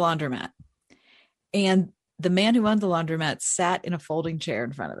front of the laundromat. And the man who owned the laundromat sat in a folding chair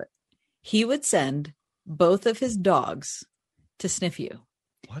in front of it. He would send both of his dogs to sniff you.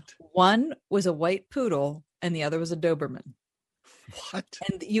 What? One was a white poodle and the other was a Doberman. What?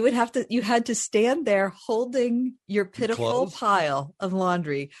 And you had to stand there holding your pitiful pile of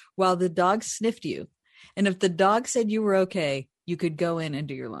laundry while the dog sniffed you. And if the dog said you were okay, you could go in and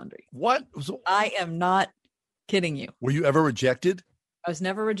do your laundry. What? I am not kidding you. Were you ever rejected? I was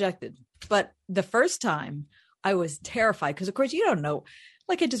never rejected. But the first time I was terrified because, of course, you don't know.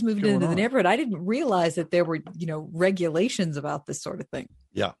 Like I just moved into the neighborhood. I didn't realize that there were, regulations about this sort of thing.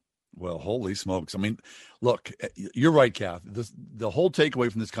 Yeah. Well, holy smokes. I mean, look, you're right, Kath. The whole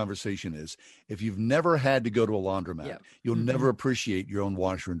takeaway from this conversation is if you've never had to go to a laundromat, you'll never appreciate your own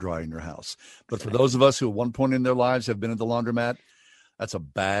washer and dryer in your house. But for those of us who at one point in their lives have been at the laundromat, that's a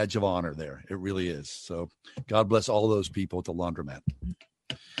badge of honor there. It really is. So God bless all those people at the laundromat.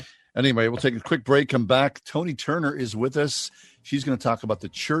 Anyway, we'll take a quick break, come back. Tony Turner is with us. She's going to talk about the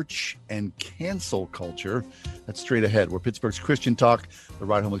church and cancel culture. That's straight ahead. We're Pittsburgh's Christian Talk, the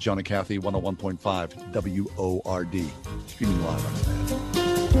Ride Home with John and Kathy, 101.5 WORD. Streaming live on demand.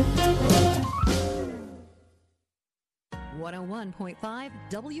 101.5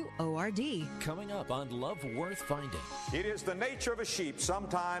 WORD. Coming up on Love Worth Finding. It is the nature of a sheep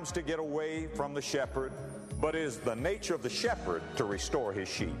sometimes to get away from the shepherd, but it is the nature of the shepherd to restore his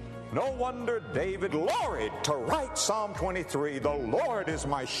sheep. No wonder David gloried to write Psalm 23, the Lord is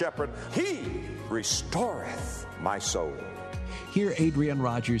my shepherd, he restoreth my soul. Hear Adrian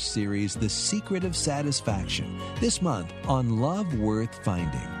Rogers' series, The Secret of Satisfaction, this month on Love Worth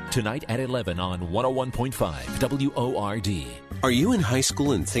Finding. Tonight at 11 on 101.5 WORD. Are you in high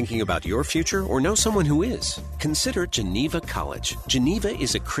school and thinking about your future or know someone who is? Consider Geneva College. Geneva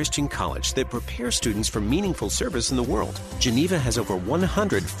is a Christian college that prepares students for meaningful service in the world. Geneva has over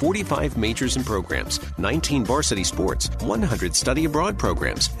 145 majors and programs, 19 varsity sports, 100 study abroad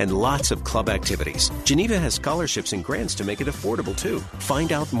programs, and lots of club activities. Geneva has scholarships and grants to make it affordable too.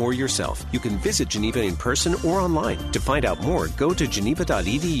 Find out more yourself. You can visit Geneva in person or online. To find out more, go to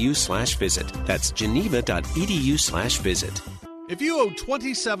geneva.edu/visit. That's geneva.edu/visit. If you owed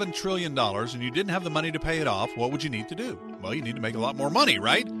 $27 trillion and you didn't have the money to pay it off, what would you need to do? Well, you need to make a lot more money,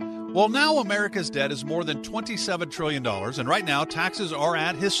 right? Well, now America's debt is more than $27 trillion, and right now taxes are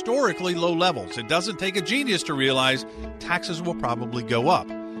at historically low levels. It doesn't take a genius to realize taxes will probably go up.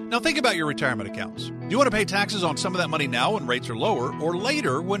 Now think about your retirement accounts. Do you want to pay taxes on some of that money now when rates are lower, or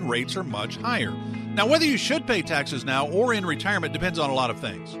later when rates are much higher? Now, whether you should pay taxes now or in retirement depends on a lot of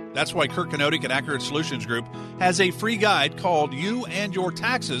things. That's why Kirk Kenotic at Accurate Solutions Group has a free guide called You and Your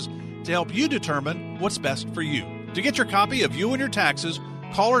Taxes to help you determine what's best for you. To get your copy of You and Your Taxes,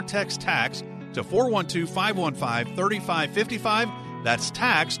 call or text TAX to 412-515-3555. That's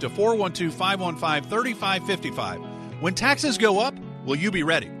TAX to 412-515-3555. When taxes go up, will you be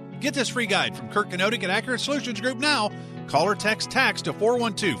ready? Get this free guide from Kirk Kenotic at Accurate Solutions Group now. Call or text TAX to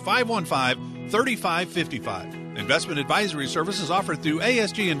 412-515-3555. Investment advisory services offered through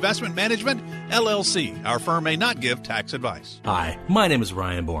ASG Investment Management, LLC. Our firm may not give tax advice. Hi, my name is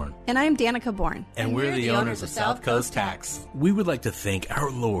Ryan Bourne. And I'm Danica Bourne. And we're the owners of South Coast Tax. We would like to thank our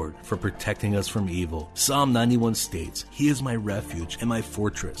Lord for protecting us from evil. Psalm 91 states, He is my refuge and my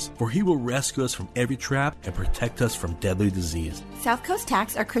fortress, for He will rescue us from every trap and protect us from deadly disease. South Coast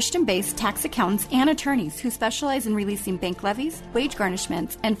Tax are Christian-based tax accountants and attorneys who specialize in releasing bank levies, wage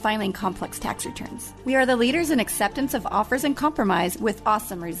garnishments, and filing complex tax returns. We are the leaders in acceptance of offers and compromise with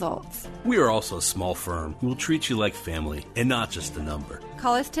awesome results. We are also a small firm who will treat you like family and not just a number.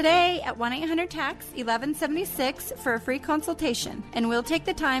 Call us today at 1-800-TAX-1176 for a free consultation, and we'll take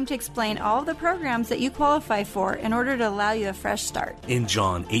the time to explain all of the programs that you qualify for in order to allow you a fresh start. In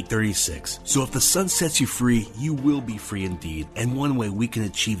John 8:36, so if the Son sets you free, you will be free indeed. And one way we can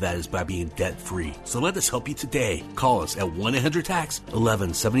achieve that is by being debt-free. So let us help you today. Call us at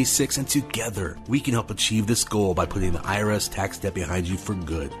 1-800-TAX-1176, and together we can help achieve this goal by putting the IRS tax debt behind you for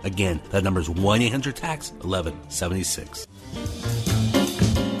good. Again, that number is 1-800-TAX-1176.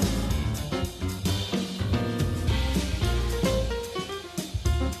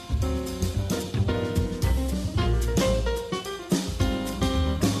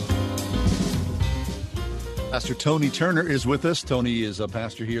 Pastor Tony Turner is with us. Tony is a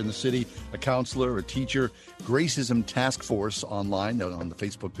pastor here in the city, a counselor, a teacher, Gracism Task Force online on the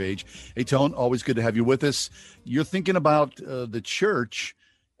Facebook page. Hey, Tone, always good to have you with us. You're thinking about the church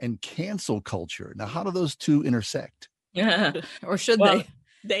and cancel culture. Now, how do those two intersect? Or should they?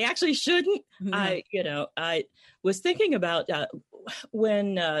 They actually shouldn't. Mm-hmm. I was thinking about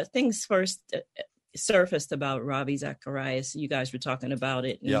when things first surfaced about Ravi Zacharias. You guys were talking about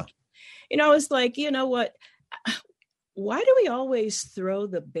it. And, I was like, you know what? Why do we always throw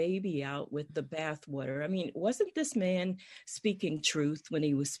the baby out with the bathwater? I mean, wasn't this man speaking truth when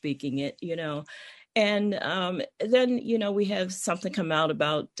he was speaking it, And then, we have something come out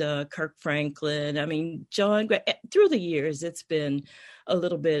about Kirk Franklin. I mean, John, through the years, it's been a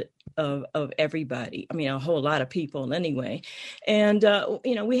little bit of everybody. I mean, a whole lot of people anyway. And,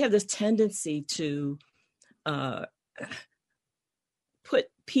 we have this tendency to put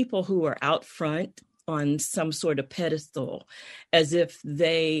people who are out front on some sort of pedestal as if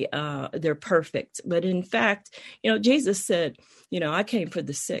they're perfect. But in fact, Jesus said, I came for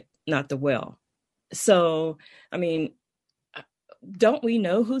the sick, not the well. So, I mean, don't we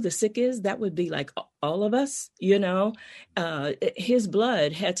know who the sick is? That would be like all of us, his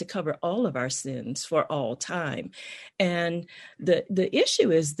blood had to cover all of our sins for all time. And the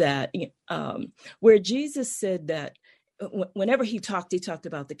issue is that where Jesus said that whenever he talked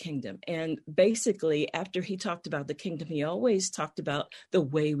about the kingdom. And basically, after he talked about the kingdom, he always talked about the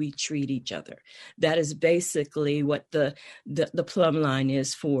way we treat each other. That is basically what the plumb line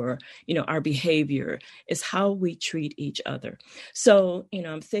is for, our behavior is how we treat each other. So,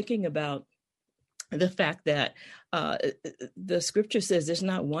 I'm thinking about the fact that the scripture says there's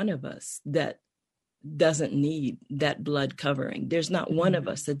not one of us that doesn't need that blood covering. There's not one of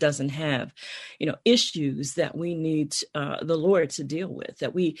us that doesn't have, issues that we need the Lord to deal with,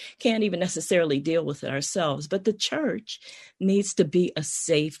 that we can't even necessarily deal with it ourselves. But the church needs to be a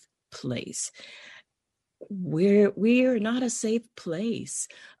safe place. We're not a safe place.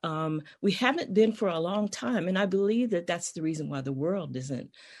 We haven't been for a long time. And I believe that that's the reason why the world isn't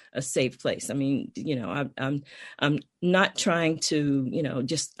a safe place. I mean, I'm not trying to,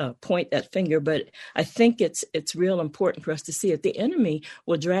 just point that finger, but I think it's real important for us to see it. The enemy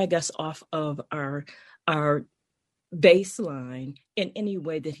will drag us off of our baseline in any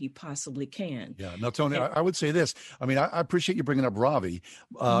way that he possibly can. Yeah. Now, Tony, I would say this. I mean, I appreciate you bringing up Ravi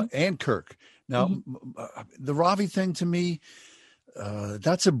and Kirk. Now, the Ravi thing to me,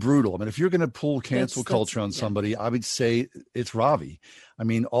 that's a brutal. I mean, if you're going to pull cancel culture on somebody, I would say it's Ravi. I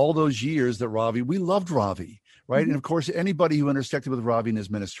mean, all those years that we loved Ravi, right? And of course, anybody who intersected with Ravi in his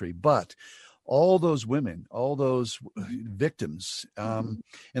ministry, but all those women, all those victims. And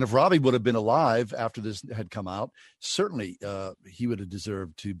if Ravi would have been alive after this had come out, certainly he would have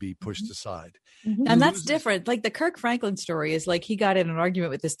deserved to be pushed aside. And that's different. Like the Kirk Franklin story is like he got in an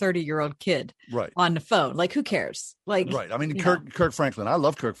argument with this 30-year-old kid on the phone. Like, who cares? Like, right. I mean, Kirk Franklin, I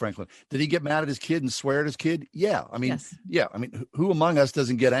love Kirk Franklin. Did he get mad at his kid and swear at his kid? Yeah. I mean, yeah. I mean, who among us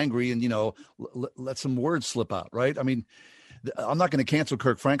doesn't get angry and, let some words slip out, right? I mean, I'm not going to cancel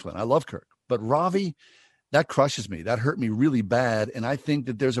Kirk Franklin. I love Kirk. But Ravi, that crushes me. That hurt me really bad. And I think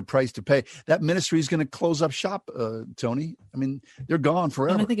that there's a price to pay. That ministry is going to close up shop, Tony. I mean, they're gone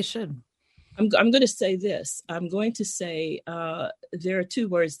forever. I think it should. I'm going to say this. I'm going to say there are two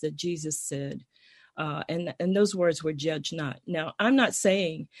words that Jesus said, and those words were judge not. Now, I'm not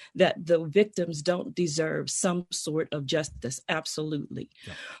saying that the victims don't deserve some sort of justice. Absolutely.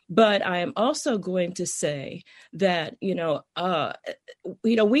 Yeah. But I am also going to say that, we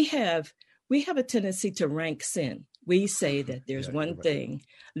have a tendency to rank sin. We say that there's one thing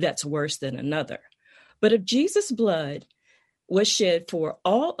that's worse than another. But if Jesus' blood was shed for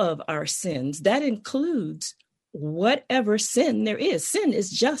all of our sins, that includes whatever sin there is. Sin is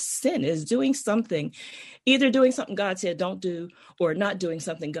just sin, is doing something, either doing something God said don't do or not doing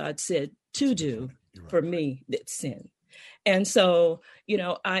something God said to do. For me, it's sin. And so,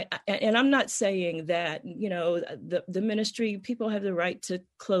 I'm not saying that, the ministry, people have the right to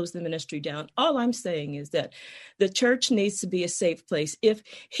close the ministry down. All I'm saying is that the church needs to be a safe place. If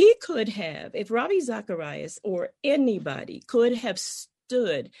Ravi Zacharias or anybody could have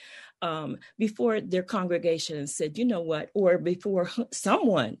stood before their congregation and said, you know what, or before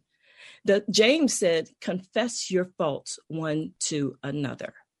someone, James said, confess your faults one to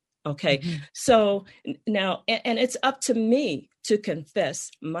another. Okay. Mm-hmm. So now, and it's up to me to confess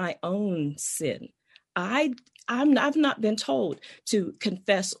my own sin. I've not been told to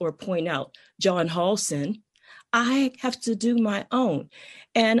confess or point out John Hall's sin. I have to do my own.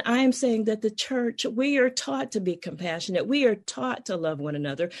 And I am saying that the church, we are taught to be compassionate. We are taught to love one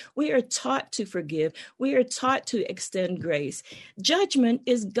another. We are taught to forgive. We are taught to extend grace. Judgment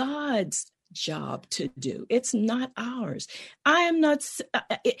is God's job to do. It's not ours.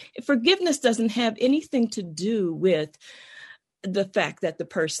 Forgiveness doesn't have anything to do with the fact that the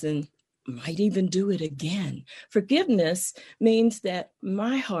person might even do it again. Forgiveness means that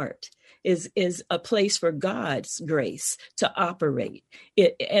my heart is a place for God's grace to operate.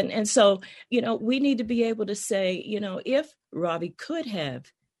 And so, we need to be able to say, if Ravi could have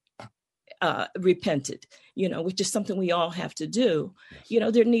repented, which is something we all have to do,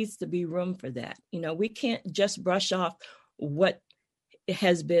 there needs to be room for that. We can't just brush off what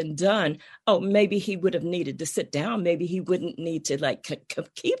has been done. Oh, maybe he would have needed to sit down. Maybe he wouldn't need to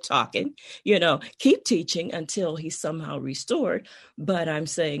keep talking, keep teaching until he's somehow restored. But I'm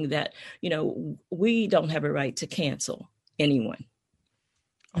saying that, we don't have a right to cancel anyone.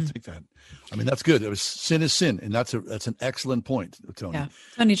 I'll take that. I mean, that's good. Sin is sin. And that's an excellent point, Tony. Yeah.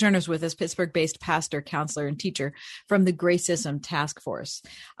 Tony Turner's with us, Pittsburgh-based pastor, counselor, and teacher from the Gracism Task Force.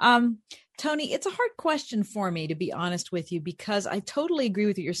 Tony, it's a hard question for me, to be honest with you, because I totally agree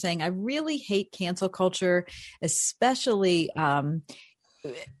with what you're saying. I really hate cancel culture, especially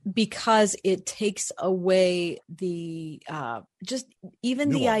because it takes away the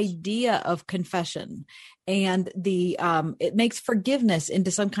the idea of confession, and it makes forgiveness into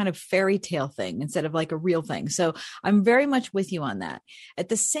some kind of fairy tale thing instead of like a real thing. So I'm very much with you on that. At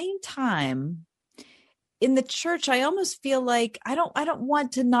the same time, in the church, I almost feel like I don't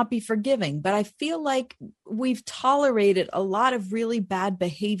want to not be forgiving, but I feel like we've tolerated a lot of really bad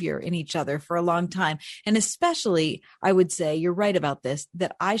behavior in each other for a long time. And especially, I would say, you're right about this,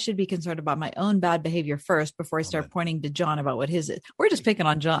 that I should be concerned about my own bad behavior first before I start pointing to John about what his is. We're just picking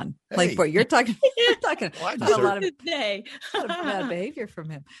on John. Hey. Like, boy, you're talking Well, a lot of bad behavior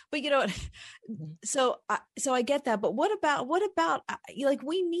from him. But so I get that. But what about we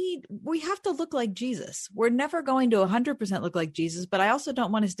have to look like Jesus. We're never going to 100% look like Jesus, but I also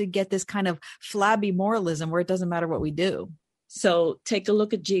don't want us to get this kind of flabby moralism where it doesn't matter what we do. So take a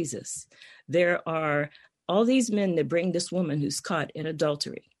look at Jesus. There are all these men that bring this woman who's caught in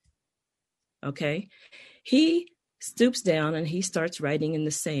adultery. Okay. He stoops down and he starts writing in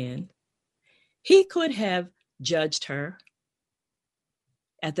the sand. He could have judged her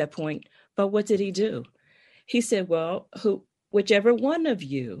at that point, but what did he do? He said, well, whichever one of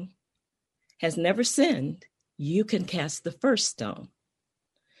you has never sinned, you can cast the first stone.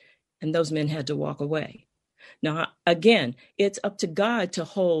 And those men had to walk away. Now, again, it's up to God to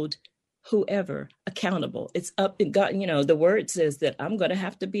hold whoever accountable. It's up to God. The word says that I'm going to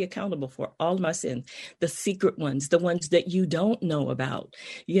have to be accountable for all my sins, the secret ones, the ones that you don't know about.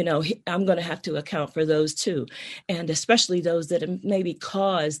 I'm going to have to account for those too. And especially those that have maybe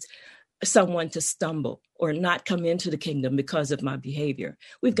caused someone to stumble or not come into the kingdom because of my behavior.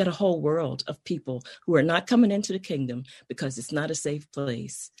 We've got a whole world of people who are not coming into the kingdom because it's not a safe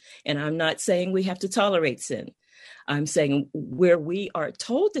place. And I'm not saying we have to tolerate sin. I'm saying where we are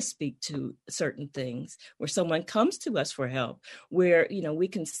told to speak to certain things, where someone comes to us for help, where, we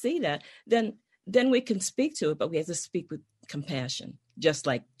can see that, then we can speak to it, but we have to speak with compassion, just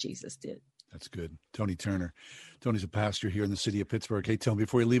like Jesus did. That's good. Tony Turner. Tony's a pastor here in the city of Pittsburgh. Hey, Tony,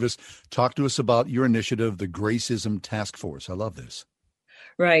 before you leave us, talk to us about your initiative, the Gracism Task Force. I love this.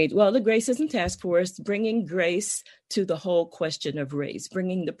 Right. Well, the Gracism Task Force, bringing grace to the whole question of race,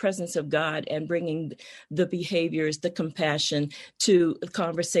 bringing the presence of God and bringing the behaviors, the compassion to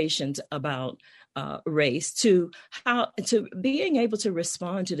conversations about race, to being able to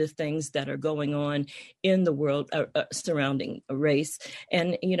respond to the things that are going on in the world surrounding race.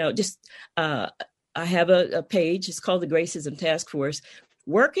 And, I have a page, it's called the Gracism Task Force,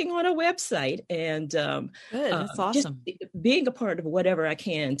 working on a website, and good. That's awesome. Just being a part of whatever I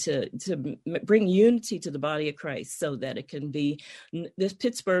can to bring unity to the body of Christ, so that this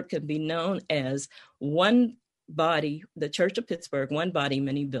Pittsburgh can be known as one body, the Church of Pittsburgh, one body,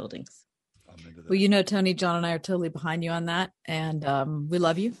 many buildings. Well, Tony, John and I are totally behind you on that, and we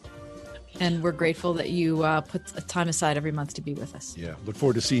love you. And we're grateful that you put a time aside every month to be with us. Yeah. Look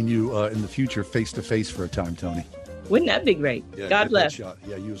forward to seeing you in the future face-to-face for a time, Tony. Wouldn't that be great? Yeah, God bless. Yeah,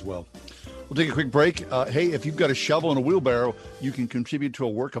 you as well. We'll take a quick break. Hey, if you've got a shovel and a wheelbarrow, you can contribute to a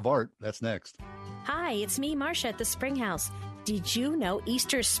work of art. That's next. Hi, it's me, Marcia, at the Springhouse. Did you know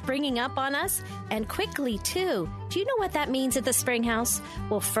Easter's springing up on us? And quickly, too. Do you know what that means at the Springhouse?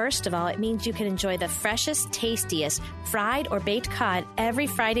 Well, first of all, it means you can enjoy the freshest, tastiest fried or baked cod every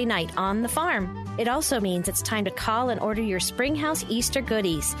Friday night on the farm. It also means it's time to call and order your Springhouse Easter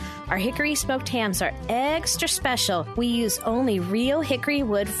goodies. Our hickory smoked hams are extra special. We use only real hickory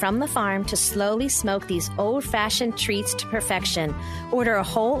wood from the farm to slowly smoke these old-fashioned treats to perfection. Order a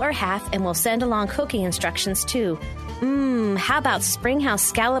whole or half, and we'll send along cooking instructions, too. How about Springhouse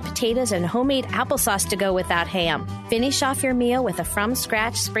scalloped potatoes and homemade applesauce to go with that ham? Finish off your meal with a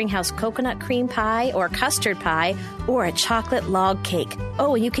from-scratch Springhouse coconut cream pie or custard pie or a chocolate log cake.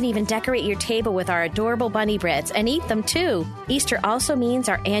 Oh, and you can even decorate your table with our adorable bunny breads and eat them too. Easter also means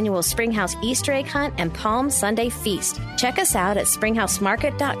our annual Springhouse Easter egg hunt and Palm Sunday feast. Check us out at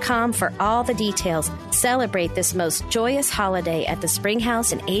springhousemarket.com for all the details. Celebrate this most joyous holiday at the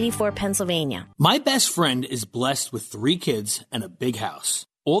Springhouse in 84, Pennsylvania. My best friend is blessed with 3 kids and a big house.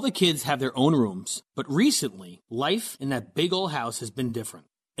 All the kids have their own rooms, but recently, life in that big old house has been different.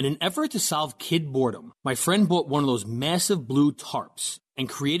 In an effort to solve kid boredom, my friend bought one of those massive blue tarps and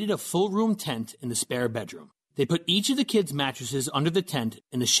created a full room tent in the spare bedroom. They put each of the kids' mattresses under the tent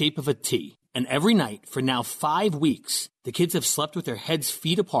in the shape of a T, and every night for now 5 weeks, the kids have slept with their heads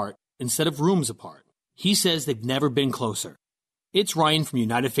feet apart instead of rooms apart. He says they've never been closer. It's Ryan from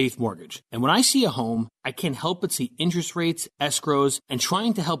United Faith Mortgage, and when I see a home, I can't help but see interest rates, escrows, and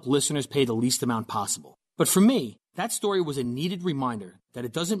trying to help listeners pay the least amount possible. But for me, that story was a needed reminder that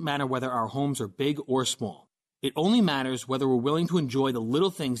it doesn't matter whether our homes are big or small. It only matters whether we're willing to enjoy the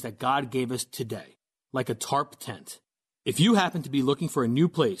little things that God gave us today, like a tarp tent. If you happen to be looking for a new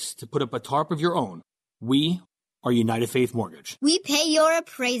place to put up a tarp of your own, we are United Faith Mortgage. We pay your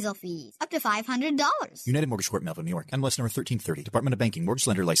appraisal fees, up to $500. United Mortgage Corp, Melville, New York. MLS number 1330. Department of Banking. Mortgage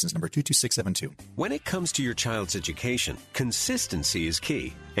Lender License number 22672. When it comes to your child's education, consistency is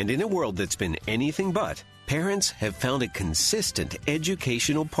key. And in a world that's been anything but, parents have found a consistent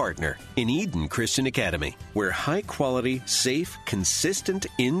educational partner in Eden Christian Academy, where high-quality, safe, consistent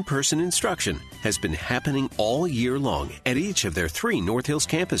in-person instruction has been happening all year long at each of their 3 North Hills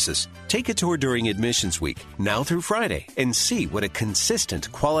campuses. Take a tour during admissions week, now through Friday, and see what a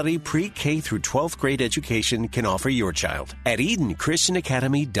consistent, quality pre-K through 12th grade education can offer your child at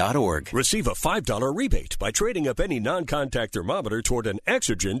EdenChristianAcademy.org. Receive a $5 rebate by trading up any non-contact thermometer toward an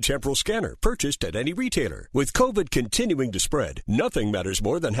Exergen temporal scanner purchased at any retailer. With COVID continuing to spread, nothing matters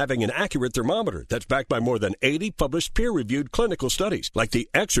more than having an accurate thermometer that's backed by more than 80 published peer-reviewed clinical studies, like the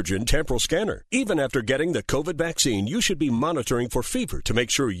Exergen temporal scanner. Even after getting the COVID vaccine, you should be monitoring for fever to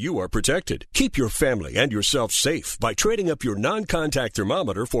make sure you are protected. Keep your family and yourself safe by trading up your non-contact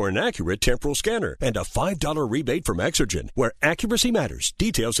thermometer for an accurate temporal scanner and a $5 rebate from Exergen, where accuracy matters.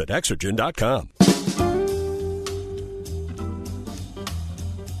 Details at Exergen.com.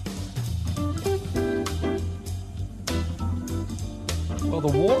 Well,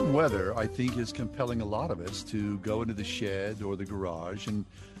 the warm weather, I think, is compelling a lot of us to go into the shed or the garage and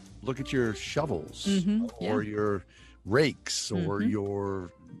look at your shovels or your rakes or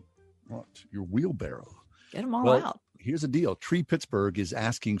your wheelbarrow. Get them all out. Here's the deal. Tree Pittsburgh is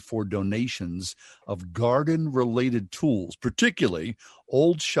asking for donations of garden-related tools, particularly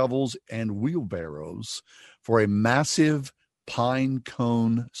old shovels and wheelbarrows, for a massive pine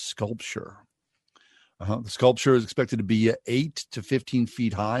cone sculpture. The sculpture is expected to be 8 to 15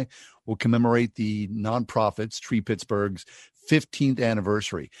 feet high. Will commemorate the nonprofit's Tree Pittsburgh's 15th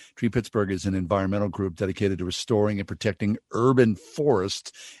anniversary. Tree Pittsburgh is an environmental group dedicated to restoring and protecting urban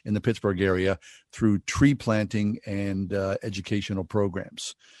forests in the Pittsburgh area through tree planting and educational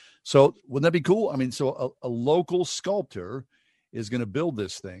programs. So wouldn't that be cool? I mean, so a local sculptor is going to build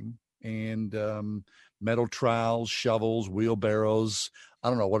this thing, and metal trowels, shovels, wheelbarrows. I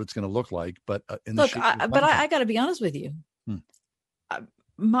don't know what it's going to look like, but I got to be honest with you.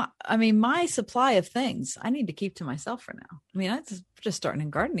 My supply of things I need to keep to myself for now. I mean, it's just starting in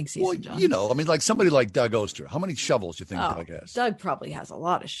gardening season, John. You know, I mean, like somebody like Doug Oster. How many shovels do you think Doug has? Doug probably has a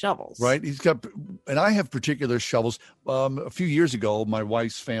lot of shovels. Right. He's got, and I have particular shovels. A few years ago, my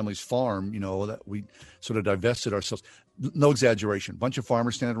wife's family's farm, you know, that we sort of divested ourselves. No exaggeration. Bunch of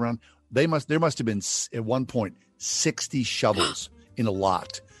farmers standing around. There must have been at one point 60 shovels in a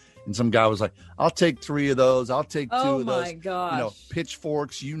lot. And some guy was like, I'll take 3 of those. I'll take 2 of those. Oh, my gosh. You know,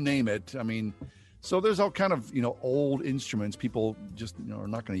 pitchforks, you name it. I mean, so there's all kind of, you know, old instruments people just, you know, are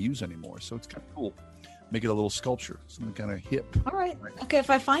not going to use anymore. So it's kind of cool. Make it a little sculpture, something kind of hip. All right. Okay, if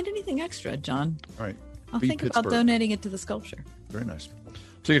I find anything extra, John. All right. I'll think about donating it to the sculpture. Very nice.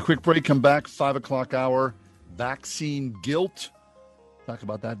 Take a quick break. Come back. 5 o'clock hour. Vaccine guilt. Talk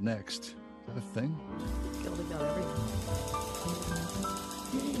about that next. Is that a thing? Guilt about everything.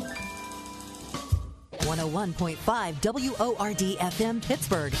 101.5 WORD FM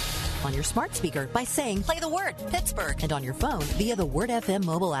Pittsburgh. On your smart speaker by saying, play the word Pittsburgh. And on your phone via the Word FM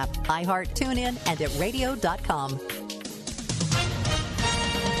mobile app, iHeart, TuneIn, and at radio.com.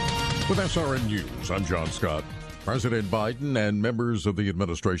 With SRN News, I'm John Scott. President Biden and members of the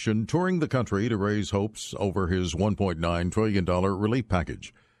administration touring the country to raise hopes over his $1.9 trillion relief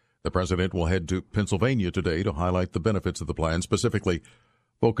package. The president will head to Pennsylvania today to highlight the benefits of the plan, specifically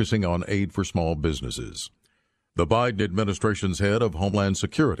focusing on aid for small businesses. The Biden administration's head of Homeland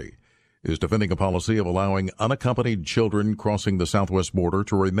Security is defending a policy of allowing unaccompanied children crossing the southwest border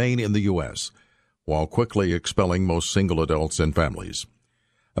to remain in the U.S., while quickly expelling most single adults and families.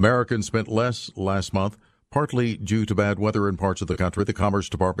 Americans spent less last month, partly due to bad weather in parts of the country. The Commerce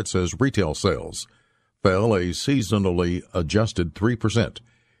Department says retail sales fell a seasonally adjusted 3%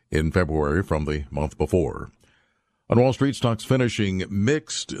 in February from the month before. On Wall Street, stocks finishing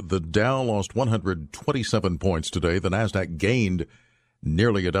mixed. The Dow lost 127 points today. The Nasdaq gained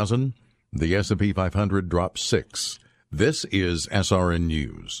nearly a dozen. The S&P 500 dropped 6. This is SRN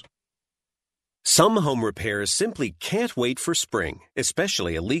News. Some home repairs simply can't wait for spring,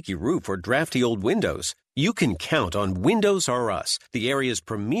 especially a leaky roof or drafty old windows. You can count on Windows R Us, the area's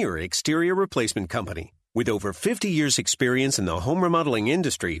premier exterior replacement company. With over 50 years' experience in the home remodeling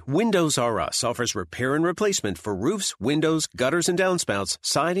industry, Windows R Us offers repair and replacement for roofs, windows, gutters and downspouts,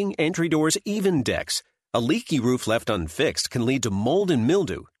 siding, entry doors, even decks. A leaky roof left unfixed can lead to mold and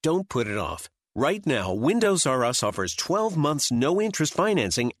mildew. Don't put it off. Right now, Windows R Us offers 12 months no-interest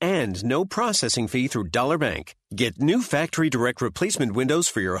financing and no processing fee through Dollar Bank. Get new factory direct replacement windows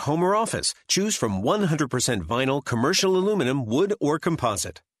for your home or office. Choose from 100% vinyl, commercial aluminum, wood, or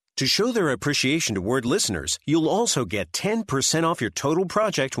composite. To show their appreciation to Word listeners, you'll also get 10% off your total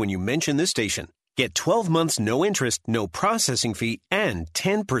project when you mention this station. Get 12 months no interest, no processing fee, and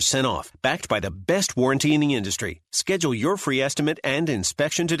 10% off, backed by the best warranty in the industry. Schedule your free estimate and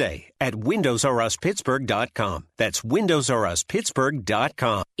inspection today at WindowsRUsPittsburgh.com. That's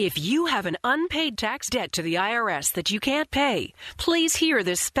WindowsRUsPittsburgh.com. If you have an unpaid tax debt to the IRS that you can't pay, please hear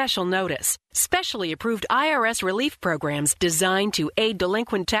this special notice. Specially approved IRS relief programs designed to aid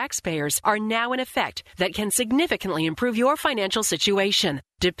delinquent taxpayers are now in effect that can significantly improve your financial situation.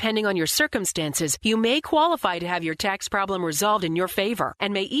 Depending on your circumstances, you may qualify to have your tax problem resolved in your favor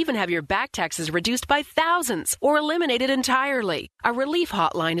and may even have your back taxes reduced by thousands or eliminated entirely. A relief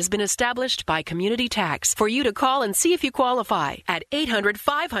hotline has been established by Community Tax for you to call and see if you qualify at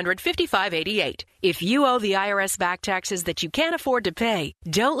 800-500-5588. If you owe the IRS back taxes that you can't afford to pay,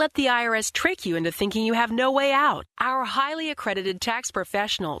 don't let the IRS trick you into thinking you have no way out. Our highly accredited tax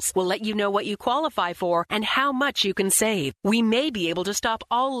professionals will let you know what you qualify for and how much you can save. We may be able to stop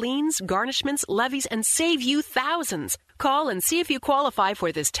all liens, garnishments, levies, and save you thousands. Call and see if you qualify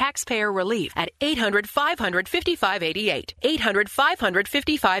for this taxpayer relief at 800-500-5588.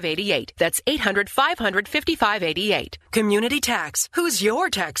 800-500-5588. That's 800-500-5588. Community Tax. Who's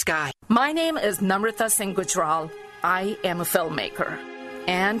your tax guy? My name is Namrata Singh Gujral. I am a filmmaker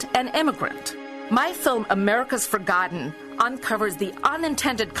and an immigrant. My film, America's Forgotten, uncovers the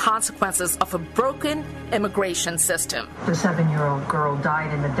unintended consequences of a broken immigration system. The 7-year-old girl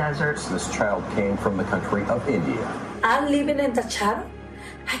died in the desert. This child came from the country of India. I'm living in the Chad.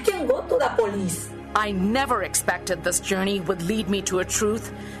 I can go to the police. I never expected this journey would lead me to a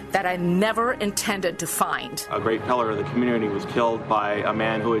truth that I never intended to find. A great pillar of the community was killed by a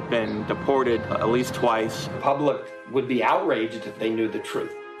man who had been deported at least twice. The public would be outraged if they knew the truth.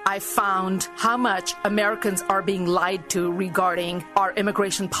 I found how much Americans are being lied to regarding our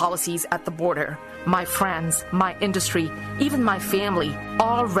immigration policies at the border. My friends, my industry, even my family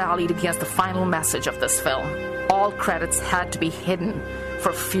all rallied against the final message of this film. All credits had to be hidden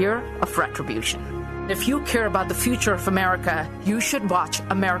for fear of retribution. If you care about the future of America, you should watch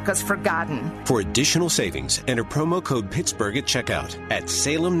America's Forgotten. For additional savings, enter promo code Pittsburgh at checkout at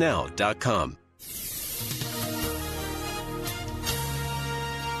salemnow.com.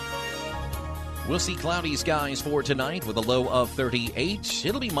 We'll see cloudy skies for tonight with a low of 38.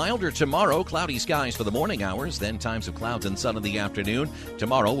 It'll be milder tomorrow. Cloudy skies for the morning hours, then times of clouds and sun in the afternoon.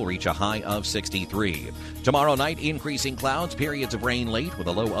 Tomorrow will reach a high of 63. Tomorrow night, increasing clouds, periods of rain late with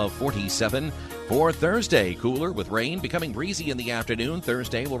a low of 47. For Thursday, cooler with rain, becoming breezy in the afternoon.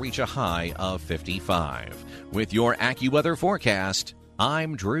 Thursday will reach a high of 55. With your AccuWeather forecast,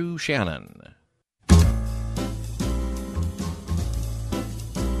 I'm Drew Shannon.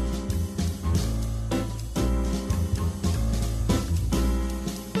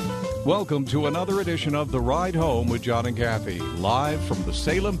 Welcome to another edition of The Ride Home with John and Kathy, live from the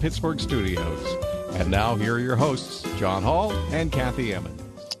Salem-Pittsburgh studios. And now here are your hosts, John Hall and Kathy Emmons.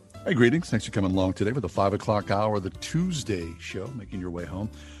 Hey, greetings. Thanks for coming along today for the 5 o'clock hour, the Tuesday show, making your way home.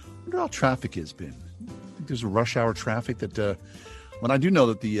 I wonder how traffic has been. I think there's a rush hour traffic that, when I do know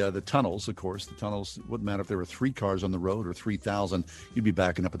that the tunnels, of course, the tunnels, it wouldn't matter if there were 3 cars on the road or 3,000, you'd be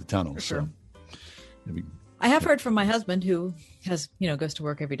backing up at the tunnels. For sure. So, I have heard from my husband, who has, goes to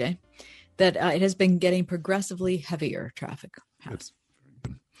work every day, that it has been getting progressively heavier traffic. That's very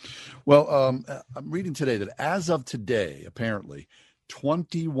good. Well, I'm reading today that as of today, apparently,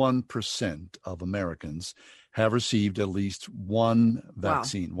 21% of Americans have received at least one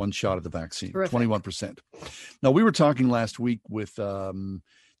vaccine, one shot of the vaccine. Terrific. 21%. Now, we were talking last week with Tim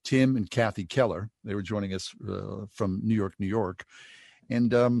and Kathy Keller. They were joining us from New York.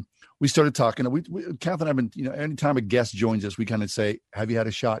 And we started talking. Kath and I have been, anytime a guest joins us, we kind of say, have you had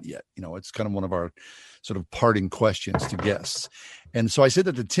a shot yet? It's kind of one of our sort of parting questions to guests. And so I said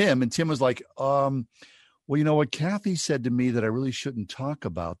that to Tim, and Tim was like, well, you know what? Kathy said to me that I really shouldn't talk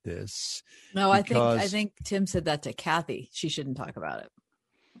about this. No, I think Tim said that to Kathy. She shouldn't talk about it.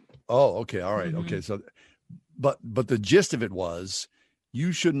 Oh, okay. All right. Mm-hmm. Okay. So, but the gist of it was,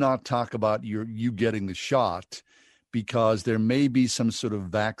 you should not talk about you getting the shot, because there may be some sort of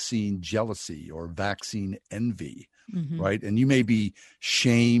vaccine jealousy or vaccine envy, right? And you may be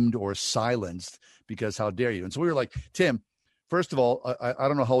shamed or silenced because how dare you? And so we were like, Tim, first of all, I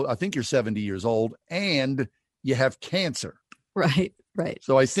don't know how, I think you're 70 years old and you have cancer. Right.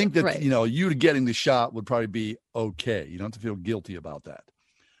 So I think that, you getting the shot would probably be okay. You don't have to feel guilty about that.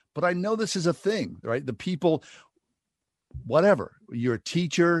 But I know this is a thing, right? The people... Whatever, you're a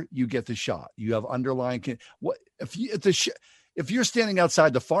teacher, you get the shot. You have underlying if you're standing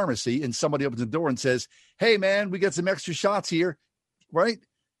outside the pharmacy and somebody opens the door and says, "Hey, man, we got some extra shots here," right?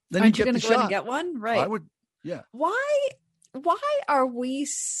 Then aren't you going to go and get one? Right? I would. Yeah. Why are we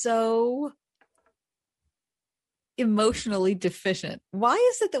so emotionally deficient? Why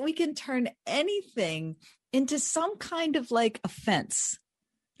is it that we can turn anything into some kind of offense?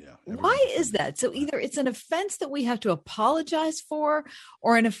 Yeah. Why is that? So either it's an offense that we have to apologize for,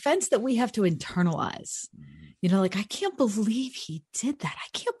 or an offense that we have to internalize. I can't believe he did that. I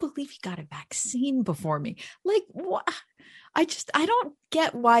can't believe he got a vaccine before me. What? I don't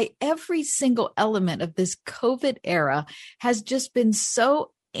get why every single element of this COVID era has just been so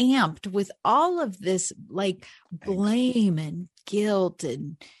amped with all of this blame and guilt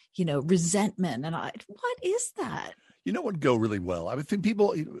and, resentment. And what is that? You know what would go really well? I would think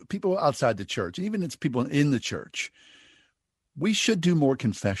people outside the church, and even it's people in the church, we should do more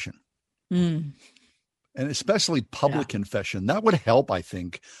confession. And especially public confession. That would help, I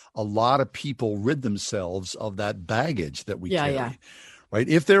think, a lot of people rid themselves of that baggage that we carry. Right?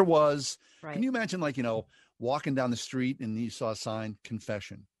 If there was, can you imagine, like, walking down the street and you saw a sign,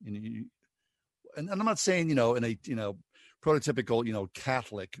 confession. And I'm not saying, in a, prototypical,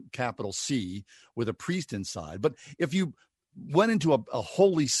 Catholic, capital C, with a priest inside. But if you went into a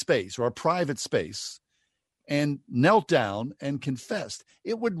holy space or a private space and knelt down and confessed,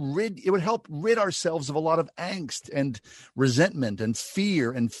 it would help rid ourselves of a lot of angst and resentment and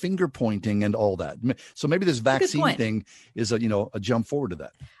fear and finger pointing and all that. So maybe this vaccine thing is a jump forward to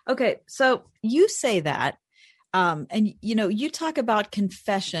that. Okay. So you say that, and you talk about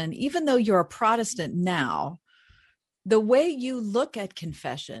confession, even though you're a Protestant now, the way you look at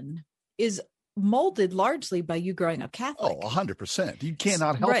confession is molded largely by you growing up Catholic. Oh, 100%. You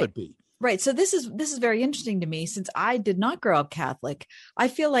cannot help it be. Right. So this is very interesting to me, since I did not grow up Catholic. I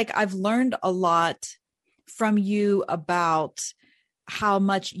feel like I've learned a lot from you about how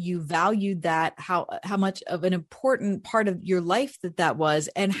much you valued that, how much of an important part of your life that was,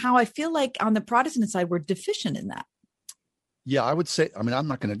 and how I feel like on the Protestant side, we're deficient in that. Yeah, I would say, I'm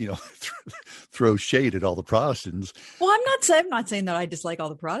not going to, throw shade at all the Protestants. Well, I'm not saying that I dislike all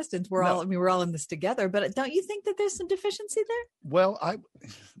the Protestants. We're all in this together, but don't you think that there's some deficiency there? Well,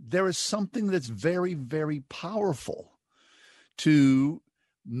 there is something that's very, very powerful to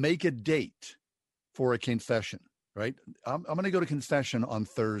make a date for a confession, right? I'm going to go to confession on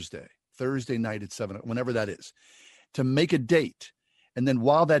Thursday night at 7, whenever that is, to make a date. And then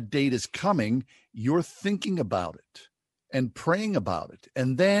while that date is coming, you're thinking about it and praying about it.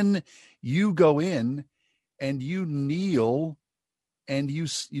 And then you go in and you kneel and you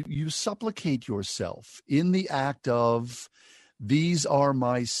supplicate yourself in the act of, these are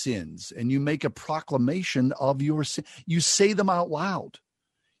my sins. And you make a proclamation of your sin. You say them out loud.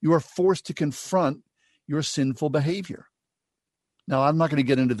 You are forced to confront your sinful behavior. Now, I'm not going to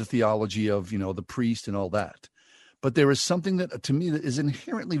get into the theology of, the priest and all that, but there is something that, to me, that is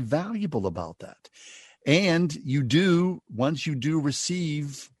inherently valuable about that. And once you do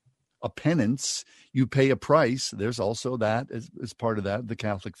receive a penance, you pay a price. There's also that as part of that, the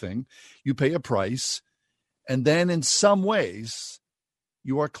Catholic thing. You pay a price, and then in some ways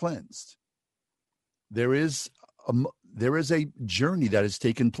you are cleansed. There is a journey that has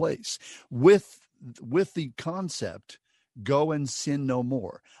taken place with the concept, go and sin no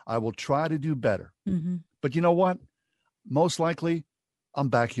more. I will try to do better. Mm-hmm. But you know what? Most likely I'm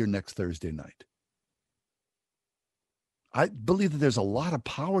back here next Thursday night. I believe that there's a lot of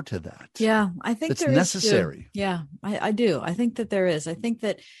power to that. Yeah, I think it's necessary. Yeah, I do. I think that there is. I think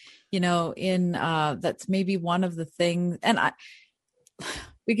that, that's maybe one of the things. And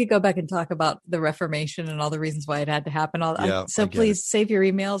we could go back and talk about the Reformation and all the reasons why it had to happen. So please save your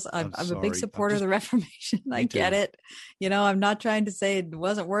emails. I'm a big supporter of the Reformation. I get it. I'm not trying to say it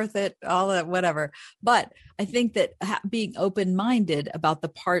wasn't worth it, all that, whatever. But I think that being open-minded about the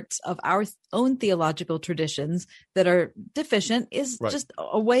parts of our own theological traditions that are deficient is just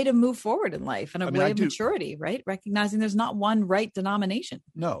a way to move forward in life and a way of maturity, right? Recognizing there's not one right denomination.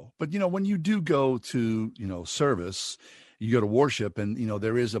 No, but when you do go to, service, you go to worship, and,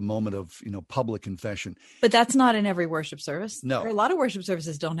 there is a moment of, public confession. But that's not in every worship service. No. There are a lot of worship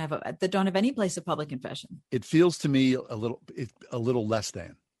services that don't have any place of public confession. It feels to me a little less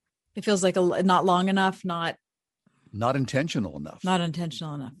than. It feels like not long enough, not intentional enough. Not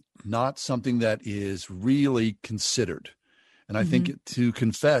intentional enough. Not something that is really considered. And I think to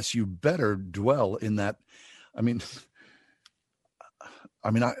confess, you better dwell in that. I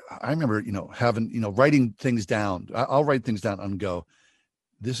remember, having, writing things down. I'll write things down and go,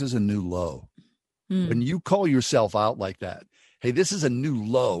 this is a new low. When you call yourself out like that, hey, this is a new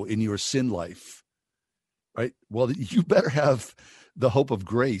low in your sin life, right? Well, you better have the hope of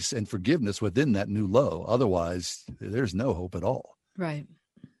grace and forgiveness within that new low. Otherwise, there's no hope at all. Right.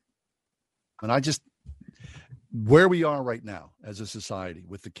 And where we are right now as a society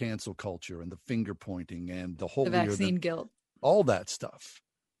with the cancel culture and the finger pointing and the vaccine guilt. All that stuff,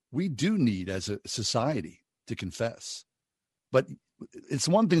 we do need as a society to confess. But it's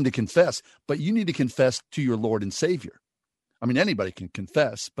one thing to confess, but you need to confess to your Lord and Savior. Anybody can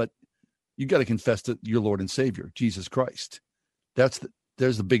confess, but you got to confess to your Lord and Savior, Jesus Christ. There's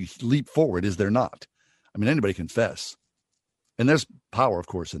the big leap forward, is there not? Anybody confess. And there's power, of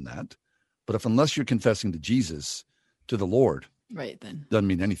course, in that. But unless you're confessing to Jesus, to the Lord, right, then doesn't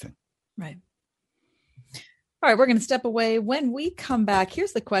mean anything. Right. All right, we're going to step away. When we come back,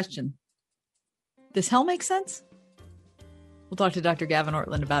 here's the question. Does hell make sense? We'll talk to Dr. Gavin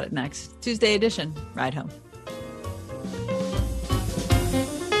Ortlund about it next. Tuesday edition, Ride Home.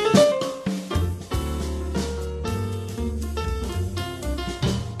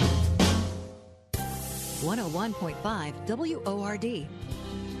 101.5 WORD.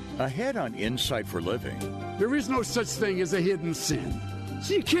 Ahead on Insight for Living. There is no such thing as a hidden sin.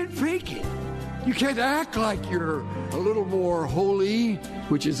 So you can't fake it. You can't act like you're a little more holy,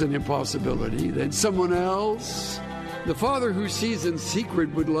 which is an impossibility, than someone else. The Father who sees in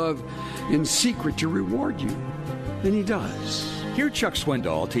secret would love in secret to reward you. And He does. Hear Chuck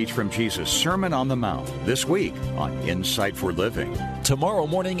Swindoll teach from Jesus' Sermon on the Mount this week on Insight for Living. Tomorrow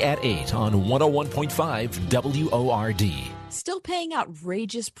morning at 8 on 101.5 WORD. Still paying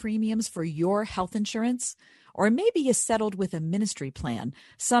outrageous premiums for your health insurance? Or maybe you settled with a ministry plan,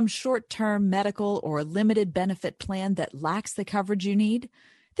 some short-term medical or limited benefit plan that lacks the coverage you need?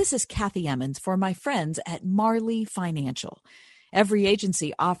 This is Kathy Emmons for my friends at Marley Financial. Every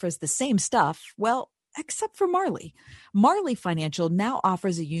agency offers the same stuff, well, except for Marley. Marley Financial now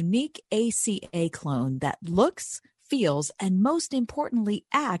offers a unique ACA clone that looks, feels, and most importantly,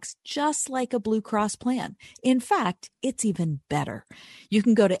 acts just like a Blue Cross plan. In fact, it's even better. You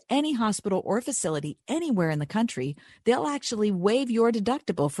can go to any hospital or facility anywhere in the country. They'll actually waive your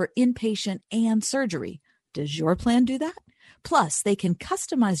deductible for inpatient and surgery. Does your plan do that? Plus, they can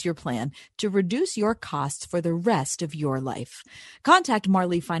customize your plan to reduce your costs for the rest of your life. Contact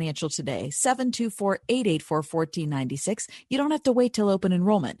Marley Financial today, 724-884-1496. You don't have to wait till open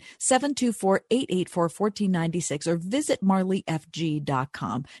enrollment, 724-884-1496, or visit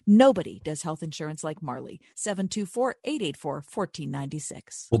marleyfg.com. Nobody does health insurance like Marley,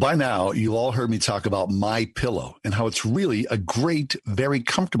 724-884-1496. Well, by now, you all heard me talk about MyPillow and how it's really a great, very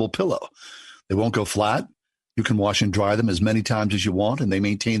comfortable pillow. They won't go flat. You can wash and dry them as many times as you want, and they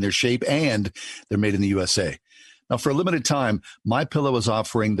maintain their shape, and they're made in the USA. Now, for a limited time, MyPillow is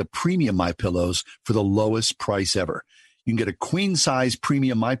offering the premium MyPillows for the lowest price ever. You can get a queen-size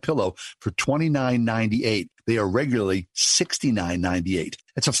premium MyPillow for $29.98. They are regularly $69.98.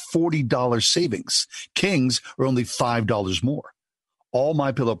 That's a $40 savings. Kings are only $5 more. All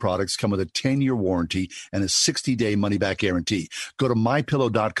MyPillow products come with a 10-year warranty and a 60-day money-back guarantee. Go to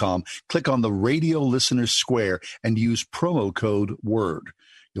MyPillow.com, click on the radio listener square, and use promo code WORD.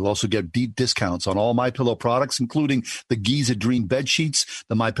 You'll also get deep discounts on all MyPillow products, including the Giza Dream bed sheets,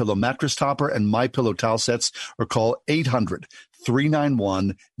 the MyPillow mattress topper, and MyPillow towel sets, or call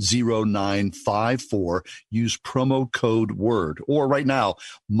 800-391-0954. Use promo code WORD. Or right now,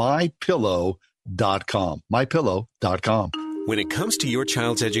 MyPillow.com. MyPillow.com. When it comes to your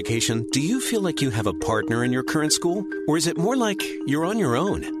child's education, do you feel like you have a partner in your current school? Or is it more like you're on your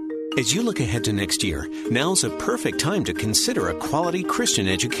own? As you look ahead to next year, now's a perfect time to consider a quality Christian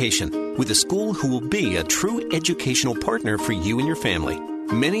education with a school who will be a true educational partner for you and your family.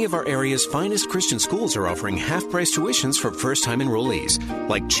 Many of our area's finest Christian schools are offering half-price tuitions for first-time enrollees,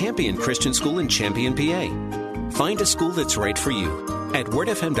 like Champion Christian School in Champion, PA. Find a school that's right for you at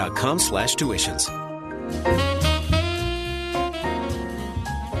wordfm.com/tuitions.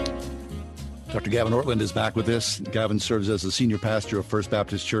 Dr. Gavin Ortland is back with us. Gavin serves as the senior pastor of First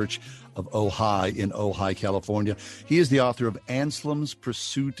Baptist Church of Ojai in Ojai, California. He is the author of Anselm's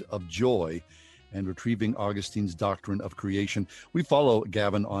Pursuit of Joy and Retrieving Augustine's Doctrine of Creation. We follow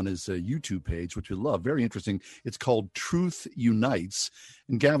Gavin on his YouTube page, which we love. Very interesting. It's called Truth Unites.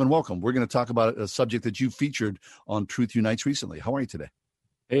 And Gavin, welcome. We're going to talk about a subject that you featured on Truth Unites recently. How are you today?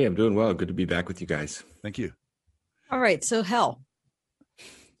 Hey, I'm doing well. Good to be back with you guys. Thank you. All right. So hell.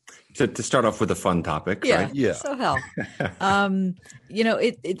 To start off with a fun topic, yeah, right? Yeah. So hell. I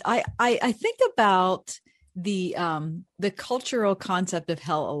think about the cultural concept of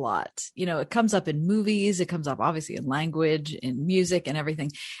hell a lot. You know, it comes up in movies, it comes up obviously in language, in music and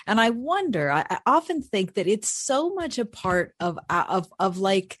everything. And I wonder, I often think that it's so much a part of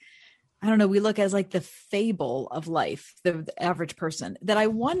like, I don't know, we look as like the fable of life, the average person, that I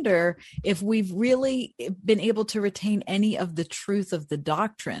wonder if we've really been able to retain any of the truth of the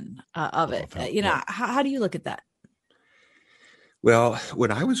doctrine of it. How do you look at that? Well,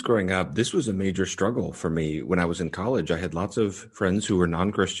 when I was growing up, this was a major struggle for me. When I was in college, I had lots of friends who were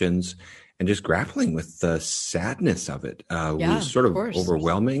non-Christians and just grappling with the sadness of it. It was sort of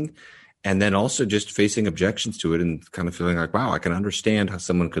overwhelming. And then also just facing objections to it and kind of feeling like, wow, I can understand how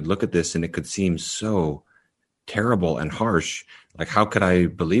someone could look at this and it could seem so terrible and harsh. Like, how could I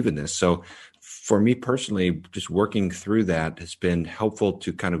believe in this? So for me personally, just working through that has been helpful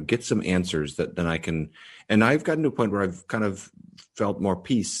to kind of get some answers that then I can, and I've gotten to a point where I've kind of felt more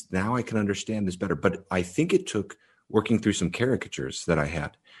peace. Now I can understand this better. But I think it took working through some caricatures that I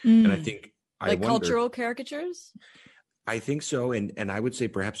had. And I think cultural caricatures? I think so. And I would say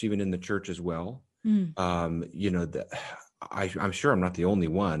perhaps even in the church as well. I'm sure I'm not the only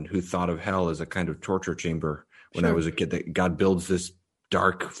one who thought of hell as a kind of torture chamber when I was a kid, that God builds this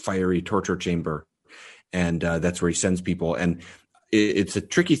dark, fiery torture chamber. And that's where he sends people. And it's a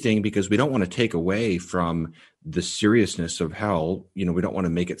tricky thing because we don't want to take away from the seriousness of hell. We don't want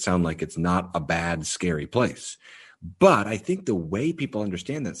to make it sound like it's not a bad, scary place. But I think the way people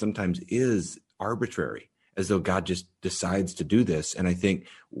understand that sometimes is arbitrary, as though God just decides to do this. And I think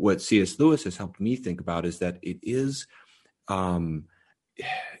what C.S. Lewis has helped me think about is that it is an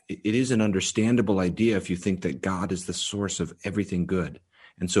understandable idea if you think that God is the source of everything good.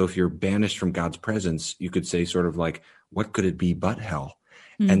 And so if you're banished from God's presence, you could say sort of like, what could it be but hell?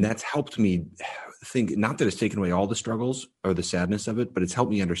 Mm-hmm. And that's helped me think, not that it's taken away all the struggles or the sadness of it, but it's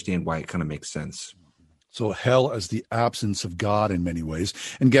helped me understand why it kind of makes sense. So hell as the absence of God in many ways.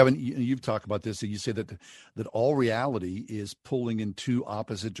 And Gavin, you've talked about this, that you say that all reality is pulling in two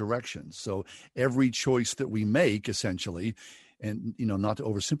opposite directions. So every choice that we make, essentially, and not to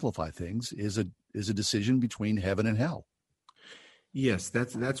oversimplify things, is a decision between heaven and hell. Yes,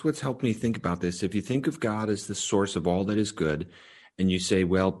 that's what's helped me think about this. If you think of God as the source of all that is good, and you say,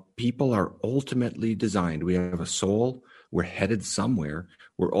 well, people are ultimately designed. We have a soul. We're headed somewhere.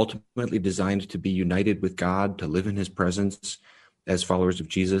 We're ultimately designed to be united with God, to live in his presence. As followers of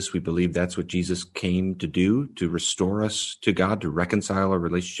Jesus, we believe that's what Jesus came to do, to restore us to God, to reconcile our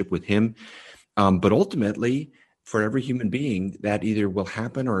relationship with him. But ultimately, for every human being, that either will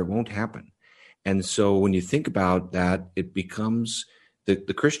happen or it won't happen. And so when you think about that, it becomes the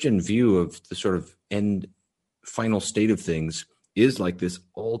Christian view of the sort of end final state of things is like this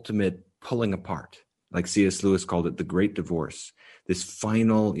ultimate pulling apart. Like C.S. Lewis called it the great divorce. This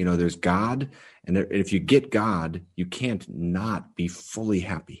final, there's God. And if you get God, you can't not be fully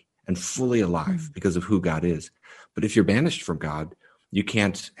happy and fully alive because of who God is. But if you're banished from God, you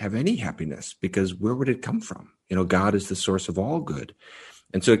can't have any happiness because where would it come from? God is the source of all good.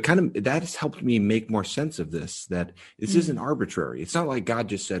 And so that has helped me make more sense of this, that this isn't arbitrary. It's not like God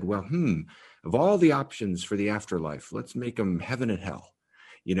just said, well, of all the options for the afterlife, let's make them heaven and hell.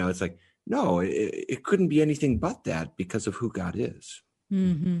 It's like, no, it couldn't be anything but that because of who God is.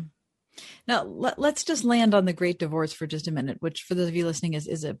 Mm-hmm. Now, let's just land on The Great Divorce for just a minute, which for those of you listening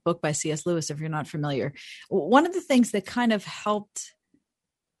is a book by C.S. Lewis, if you're not familiar. One of the things that kind of helped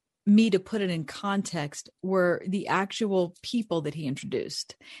me to put it in context were the actual people that he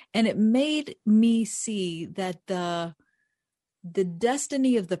introduced. And it made me see that the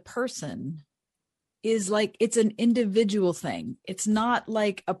destiny of the person is like, it's an individual thing. It's not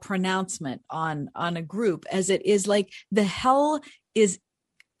like a pronouncement on a group, as it is like the hell is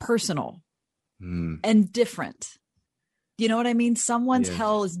personal and different. You know what I mean? Someone's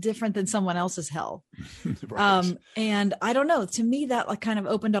hell is different than someone else's hell. Right. And I don't know, to me, that kind of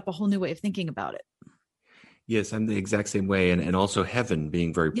opened up a whole new way of thinking about it. Yes, I'm the exact same way. And also heaven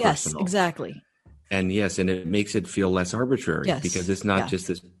being very personal. Yes, exactly. And and it makes it feel less arbitrary because it's not just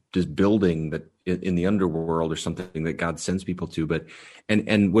this building that in the underworld or something that God sends people to. But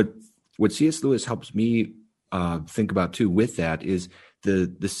and what C.S. Lewis helps me think about too with that is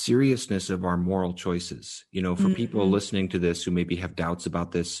the seriousness of our moral choices. For people listening to this who maybe have doubts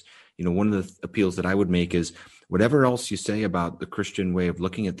about this, one of the appeals that I would make is whatever else you say about the Christian way of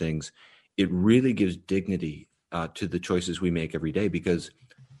looking at things, it really gives dignity to the choices we make every day, because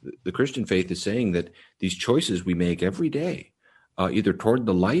the Christian faith is saying that these choices we make every day, either toward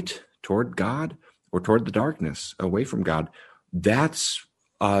the light, toward God, or toward the darkness, away from God, that's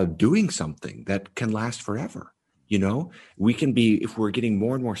doing something that can last forever. We can be, if we're getting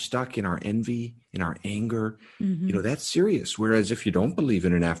more and more stuck in our envy, in our anger, that's serious. Whereas if you don't believe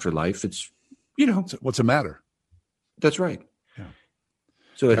in an afterlife, it's, what's the matter? That's right. Yeah.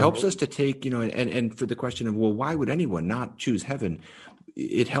 So it helps us to take, and for the question of, well, why would anyone not choose heaven?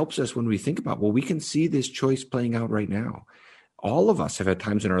 It helps us when we think about, well, we can see this choice playing out right now. All of us have had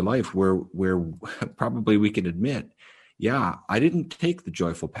times in our life where probably we can admit, I didn't take the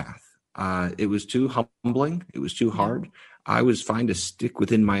joyful path. It was too humbling. It was too hard. I was fine to stick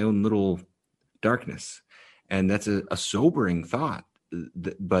within my own little darkness. And that's a sobering thought.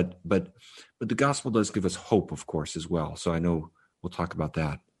 But the gospel does give us hope, of course, as well. So I know we'll talk about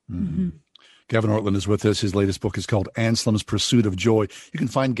that. Mm-hmm. Gavin Ortlund is with us. His latest book is called Anselm's Pursuit of Joy. You can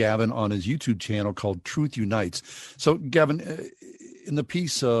find Gavin on his YouTube channel called Truth Unites. So, Gavin, in the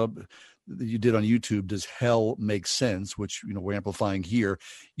piece that you did on YouTube, Does Hell Make Sense?, which we're amplifying here,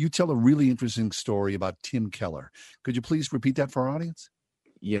 you tell a really interesting story about Tim Keller. Could you please repeat that for our audience?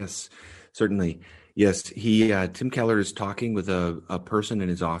 Yes, certainly. Yes, Tim Keller is talking with a person in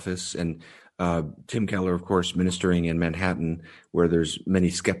his office, and Tim Keller, of course, ministering in Manhattan, where there's many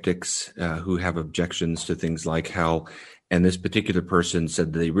skeptics who have objections to things like hell. And this particular person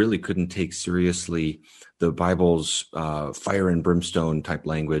said they really couldn't take seriously the Bible's fire and brimstone type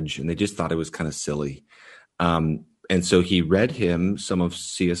language, and they just thought it was kind of silly. And so he read him some of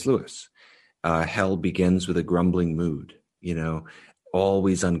C.S. Lewis. Hell begins with a grumbling mood,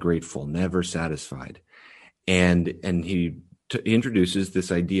 always ungrateful, never satisfied. And he introduces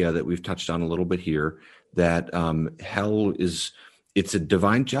this idea that we've touched on a little bit here, that hell it's a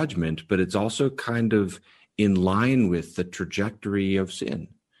divine judgment, but it's also kind of in line with the trajectory of sin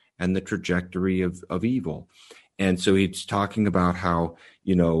and the trajectory of evil. And so he's talking about how,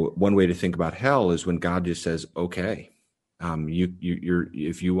 one way to think about hell is when God just says, okay, you're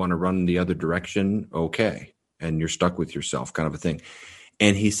if you want to run the other direction, okay, and you're stuck with yourself, kind of a thing.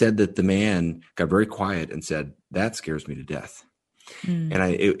 And he said that the man got very quiet and said, that scares me to death. And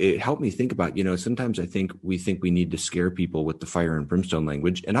it helped me think about, sometimes I think we need to scare people with the fire and brimstone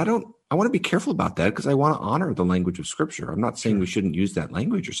language. And I want to be careful about that, because I want to honor the language of Scripture. I'm not saying we shouldn't use that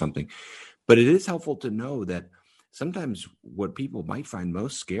language or something, but it is helpful to know that sometimes what people might find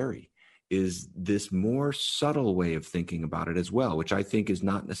most scary is this more subtle way of thinking about it as well, which I think is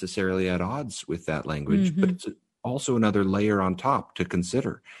not necessarily at odds with that language, but it's also another layer on top to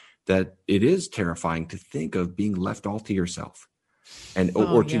consider, that it is terrifying to think of being left all to yourself, and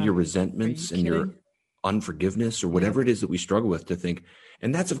or to your resentments and your unforgiveness or whatever it is that we struggle with, to think.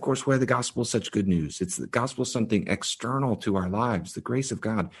 And that's, of course, why the gospel is such good news. It's the gospel is something external to our lives, the grace of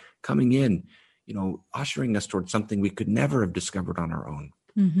God coming in, ushering us towards something we could never have discovered on our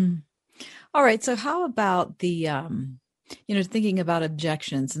own. All right. So how about the, thinking about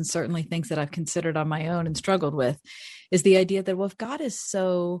objections, and certainly things that I've considered on my own and struggled with, is the idea that, well, if God is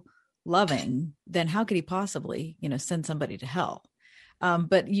so loving, then how could he possibly, send somebody to hell?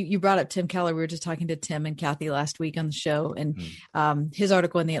 But you brought up Tim Keller. We were just talking to Tim and Kathy last week on the show, and his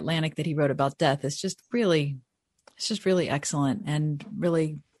article in The Atlantic that he wrote about death is just really excellent and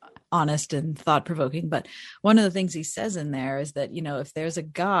really honest and thought-provoking. But one of the things he says in there is that, if there's a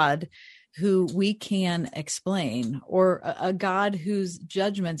God who we can explain, or a God whose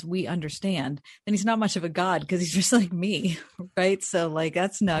judgments we understand, then he's not much of a God, because he's just like me, right? So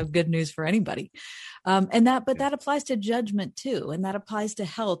that's not good news for anybody. That applies to judgment too. And that applies to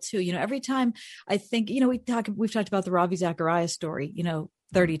hell too. Every time I think, we've talked about the Ravi Zacharias story,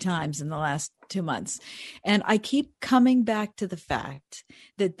 30 times in the last 2 months. And I keep coming back to the fact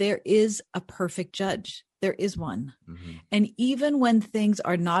that there is a perfect judge. There is one. And even when things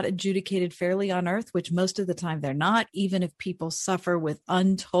are not adjudicated fairly on earth, which most of the time they're not, even if people suffer with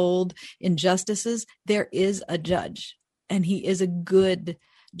untold injustices, there is a judge, and he is a good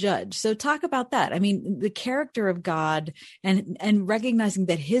judge. So talk about that. I mean, the character of God and recognizing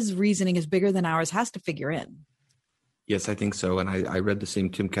that his reasoning is bigger than ours has to figure in. Yes, I think so. And I read the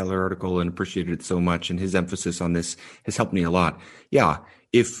same Tim Keller article and appreciated it so much. And his emphasis on this has helped me a lot. Yeah,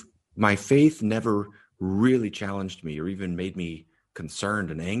 if my faith never really challenged me or even made me concerned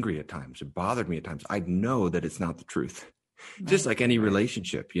and angry at times, it bothered me at times, I'd know that it's not the truth. Right. Just like any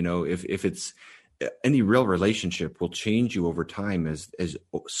relationship, if it's any real relationship will change you over time as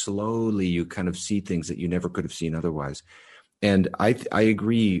slowly you kind of see things that you never could have seen otherwise. And I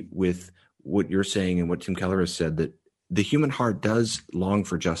agree with what you're saying and what Tim Keller has said, that the human heart does long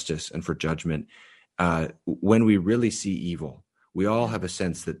for justice and for judgment. When we really see evil, we all have a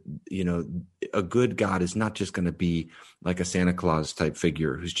sense that, a good God is not just going to be like a Santa Claus type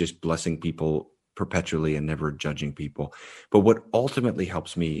figure who's just blessing people perpetually and never judging people. But what ultimately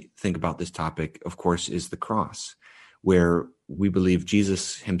helps me think about this topic, of course, is the cross, where we believe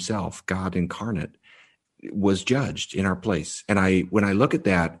Jesus himself, God incarnate, was judged in our place. And when I look at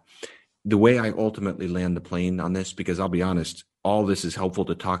that, the way I ultimately land the plane on this, because I'll be honest, all this is helpful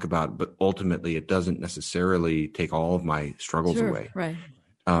to talk about, but ultimately it doesn't necessarily take all of my struggles away. Right.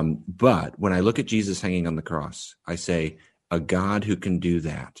 But when I look at Jesus hanging on the cross, I say, a God who can do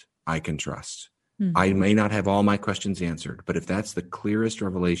that, I can trust. Mm-hmm. I may not have all my questions answered, but if that's the clearest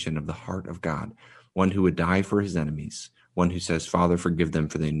revelation of the heart of God, one who would die for his enemies, one who says, Father, forgive them,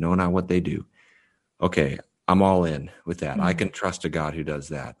 for they know not what they do. Okay, I'm all in with that. Mm-hmm. I can trust a God who does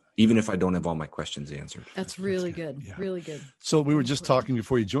that, even if I don't have all my questions answered. That's really good. Yeah. Really good. So we were just talking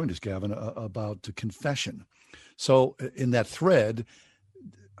before you joined us, Gavin, about confession. So in that thread,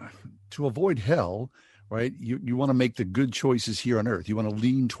 to avoid hell, right, you want to make the good choices here on earth. You want to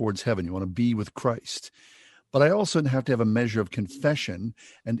lean towards heaven. You want to be with Christ. But I also have to have a measure of confession,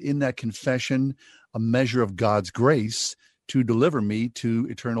 and in that confession, a measure of God's grace to deliver me to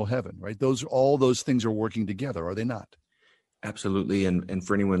eternal heaven, right? All those things are working together, are they not? Absolutely. And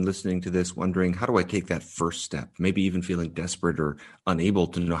for anyone listening to this wondering, how do I take that first step? Maybe even feeling desperate or unable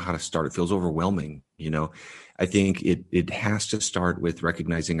to know how to start. It feels overwhelming. I think it has to start with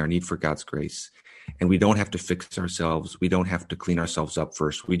recognizing our need for God's grace. And we don't have to fix ourselves. We don't have to clean ourselves up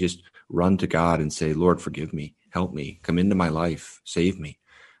first. We just run to God and say, Lord, forgive me, help me, come into my life, save me.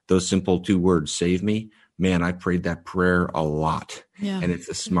 Those simple 2 words, save me. Man, I prayed that prayer a lot. Yeah. And it's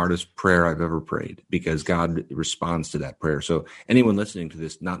the smartest prayer I've ever prayed because God responds to that prayer. So anyone listening to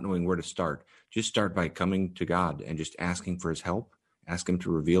this, not knowing where to start, just start by coming to God and just asking for his help. Ask him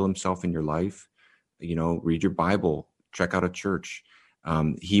to reveal himself in your life. Read your Bible, check out a church.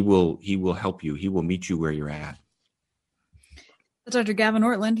 He will help you. He will meet you where you're at. That's Dr. Gavin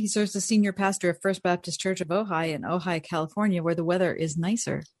Ortlund. He serves as senior pastor of First Baptist Church of Ojai in Ojai, California, where the weather is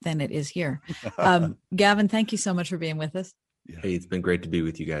nicer than it is here. Gavin, thank you so much for being with us. Yeah. Hey, it's been great to be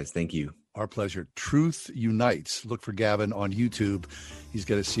with you guys. Thank you. Our pleasure. Truth Unites. Look for Gavin on YouTube. He's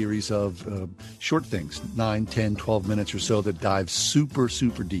got a series of short things, 9, 10, 12 minutes or so that dive super,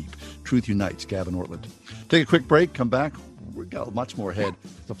 super deep. Truth Unites, Gavin Ortlund. Take a quick break. Come back. We've got much more ahead.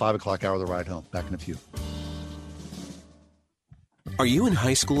 The 5 o'clock hour of the ride home. Back in a few. Are you in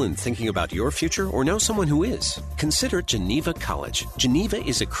high school and thinking about your future or know someone who is? Consider Geneva College. Geneva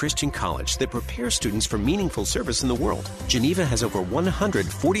is a Christian college that prepares students for meaningful service in the world. Geneva has over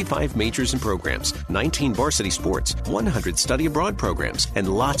 145 majors and programs, 19 varsity sports, 100 study abroad programs,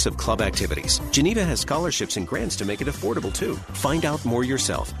 and lots of club activities. Geneva has scholarships and grants to make it affordable too. Find out more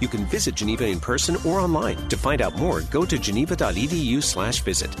yourself. You can visit Geneva in person or online. To find out more, go to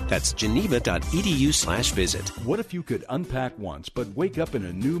geneva.edu/visit. That's geneva.edu/visit. What if you could unpack once but wake up in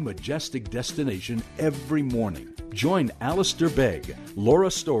a new majestic destination every morning? Join Alistair Begg,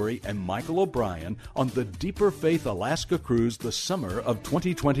 Laura Story, and Michael O'Brien on the Deeper Faith Alaska cruise the summer of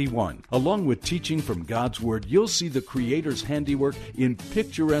 2021. Along with teaching from God's Word, you'll see the Creator's handiwork in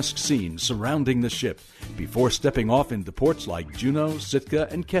picturesque scenes surrounding the ship before stepping off into ports like Juneau, Sitka,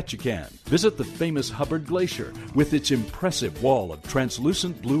 and Ketchikan. Visit the famous Hubbard Glacier with its impressive wall of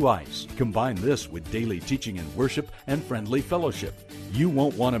translucent blue ice. Combine this with daily teaching and worship and friendly fellowship. You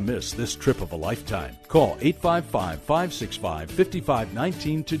won't want to miss this trip of a lifetime. Call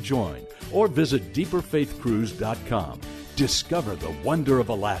 855-565-5519 to join or visit deeperfaithcruise.com. Discover the wonder of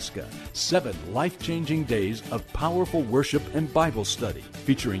Alaska. 7 life-changing days of powerful worship and Bible study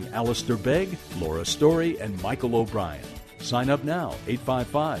featuring Alistair Begg, Laura Story, and Michael O'Brien. Sign up now,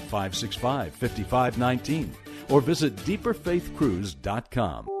 855-565-5519 or visit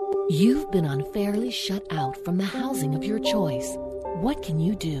deeperfaithcruise.com. You've been unfairly shut out from the housing of your choice. What can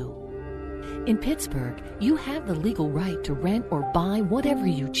you do? In Pittsburgh, you have the legal right to rent or buy whatever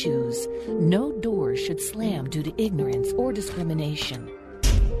you choose. No doors should slam due to ignorance or discrimination.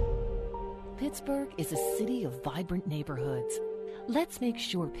 Pittsburgh is a city of vibrant neighborhoods. Let's make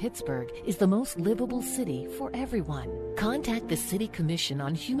sure Pittsburgh is the most livable city for everyone. Contact the City Commission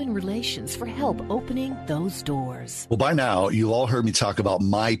on Human Relations for help opening those doors. Well, by now, you all heard me talk about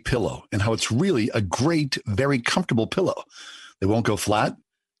MyPillow and how it's really a great, very comfortable pillow. They won't go flat.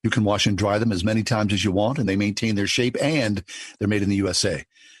 You can wash and dry them as many times as you want, and they maintain their shape, and they're made in the USA.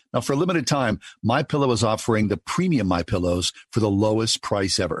 Now, for a limited time, MyPillow is offering the premium MyPillows for the lowest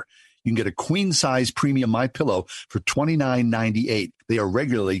price ever. You can get a queen-size premium MyPillow for $29.98. They are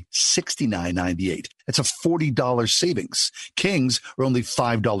regularly $69.98. That's a $40 savings. Kings are only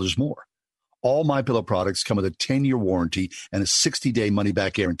 $5 more. All MyPillow products come with a 10-year warranty and a 60-day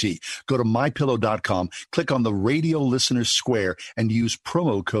money-back guarantee. Go to MyPillow.com, click on the radio listener square, and use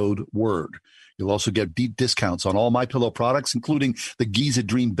promo code WORD. You'll also get deep discounts on all MyPillow products, including the Giza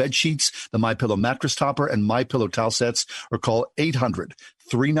Dream bed sheets, the MyPillow mattress topper, and MyPillow towel sets, or call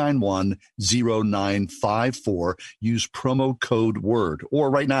 800-391-0954. Use promo code WORD. Or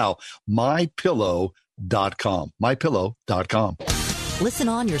right now, MyPillow.com. MyPillow.com. Listen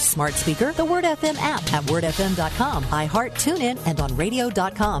on your smart speaker, the Word FM app at wordfm.com, iHeart, TuneIn, and on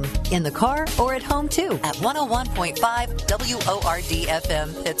radio.com. In the car or at home, too, at 101.5 WORD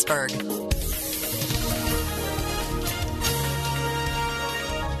FM, Pittsburgh.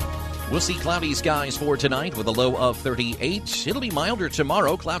 We'll see cloudy skies for tonight with a low of 38. It'll be milder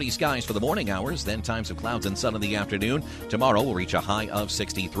tomorrow. Cloudy skies for the morning hours, then times of clouds and sun in the afternoon. Tomorrow will reach a high of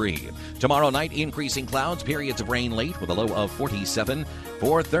 63. Tomorrow night, increasing clouds, periods of rain late with a low of 47.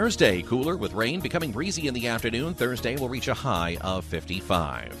 For Thursday, cooler with rain, becoming breezy in the afternoon. Thursday will reach a high of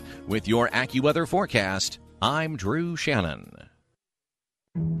 55. With your AccuWeather forecast, I'm Drew Shannon.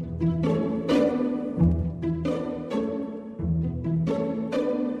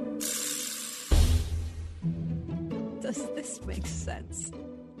 Does this make sense?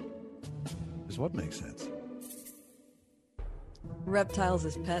 Does what make sense? Reptiles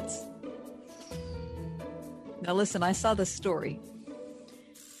as pets. Now listen, I saw this story.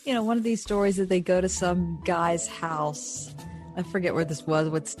 You know, one of these stories that they go to some guy's house I forget where this was,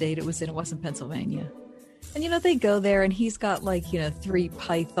 what state it was in. It wasn't Pennsylvania. And, they go there and he's got 3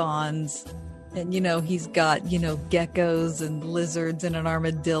 pythons and, he's got, geckos and lizards and an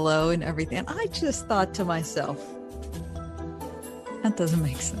armadillo and everything. And I just thought to myself, that doesn't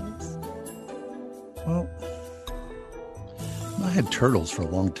make sense. Well, I had turtles for a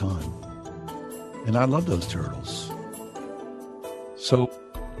long time. And I love those turtles. So,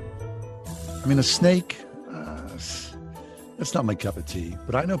 a snake, that's not my cup of tea.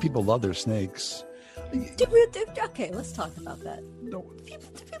 But I know people love their snakes. Okay, let's talk about that. Do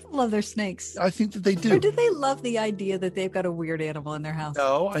people love their snakes? I think that they do. Or do they love the idea that they've got a weird animal in their house?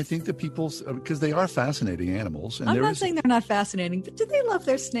 No, I think that because they are fascinating animals. And I'm not saying they're not fascinating, but do they love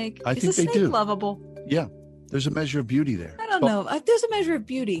their snake? I think they do. Is a snake lovable? Yeah, there's a measure of beauty there. I don't know. There's a measure of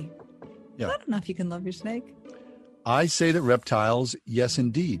beauty. Yeah. I don't know if you can love your snake. I say that reptiles, yes,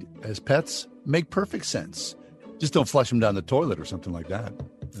 indeed, as pets, make perfect sense. Just don't flush them down the toilet or something like that.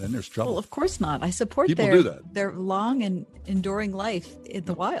 Then there's trouble. Well, of course not. I support People do that. Their long and enduring life in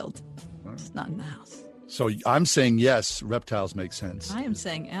the wild. Just not in the house. So I'm saying yes, reptiles make sense. I am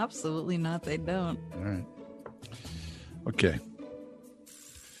saying absolutely not. They don't. All right. Okay.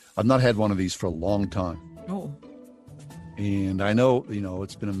 I've not had one of these for a long time. Oh. And I know,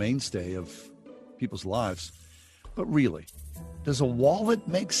 it's been a mainstay of people's lives. But really, does a wallet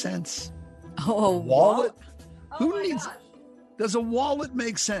make sense? Oh, a wallet? Who needs it? Does a wallet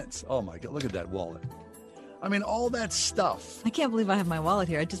make sense? Oh, my God. Look at that wallet. All that stuff. I can't believe I have my wallet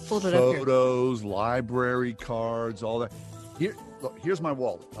here. I just pulled it up here. Photos, library cards, all that. Here's my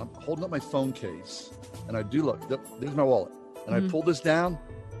wallet. I'm holding up my phone case. And I do look. There's my wallet. And I pull this down.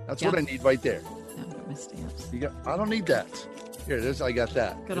 That's what I need right there. Yeah, I've got my stamps. I don't need that. Here, I got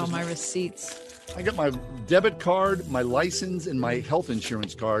that. Got all my receipts. I got my debit card, my license, and my health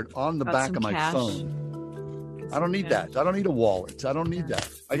insurance card on the back of my phone. I don't need that. I don't need a wallet. I don't need that.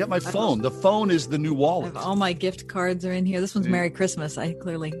 I got my phone. The phone is the new wallet. All my gift cards are in here. This one's Merry Christmas. I'm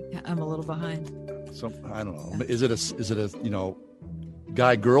a little behind. So I don't know. Is it a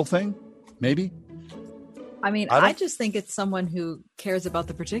guy-girl thing? Maybe. I just think it's someone who cares about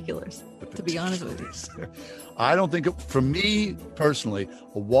the particulars, to be honest with you. I don't think, for me personally,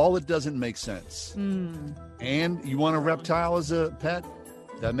 a wallet doesn't make sense. And you want a reptile as a pet?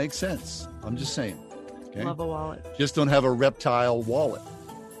 That makes sense. I'm just saying. Okay? Love a wallet. Just don't have a reptile wallet.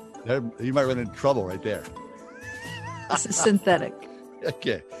 You might run into trouble right there. This is synthetic.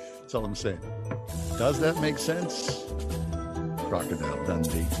 Okay. That's all I'm saying. Does that make sense? Crocodile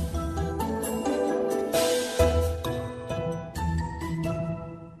Dundee.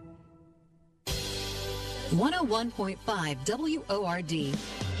 .5 WORD.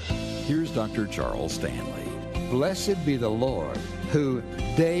 Here's Dr. Charles Stanley. Blessed be the Lord who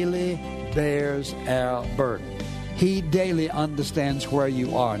daily bears our burden. He daily understands where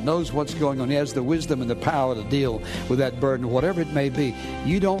you are, knows what's going on. He has the wisdom and the power to deal with that burden, whatever it may be.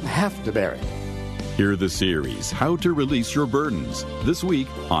 You don't have to bear it. Hear the series, How to Release Your Burdens, this week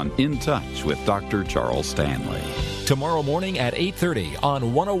on In Touch with Dr. Charles Stanley. Tomorrow morning at 8:30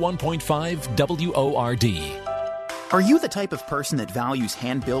 on 101.5 WORD. Are you the type of person that values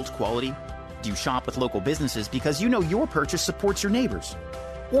hand-built quality? Do you shop with local businesses because you know your purchase supports your neighbors?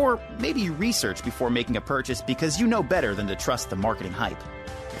 Or maybe you research before making a purchase because you know better than to trust the marketing hype.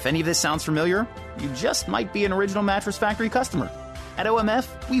 If any of this sounds familiar, you just might be an Original Mattress Factory customer. At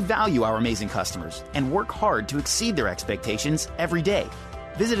OMF, we value our amazing customers and work hard to exceed their expectations every day.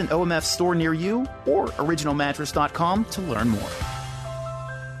 Visit an OMF store near you or originalmattress.com to learn more.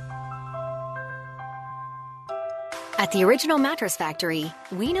 At the Original Mattress Factory,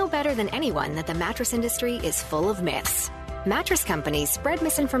 we know better than anyone that the mattress industry is full of myths. Mattress companies spread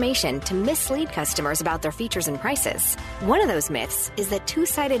misinformation to mislead customers about their features and prices. One of those myths is that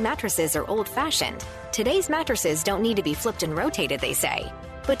two-sided mattresses are old-fashioned. Today's mattresses don't need to be flipped and rotated, they say.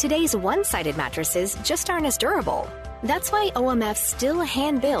 But today's one-sided mattresses just aren't as durable. That's why OMF still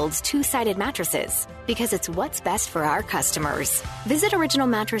hand-builds two-sided mattresses, because it's what's best for our customers. Visit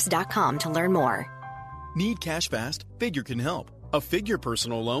originalmattress.com to learn more. Need cash fast? Figure can help. A Figure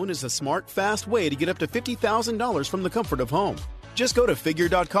personal loan is a smart, fast way to get up to $50,000 from the comfort of home. Just go to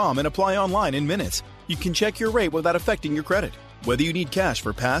Figure.com and apply online in minutes. You can check your rate without affecting your credit. Whether you need cash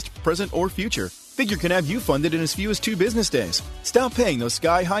for past, present, or future, Figure can have you funded in as few as 2 business days. Stop paying those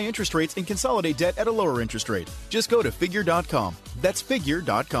sky-high interest rates and consolidate debt at a lower interest rate. Just go to Figure.com. That's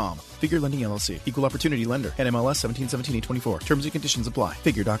Figure.com. Figure Lending LLC. Equal Opportunity Lender. NMLS 1717-824. Terms and conditions apply.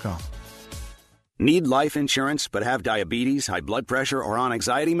 Figure.com. Need life insurance but have diabetes, high blood pressure, or on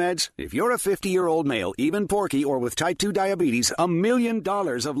anxiety meds? If you're a 50-year-old male, even porky, or with type 2 diabetes, $1 million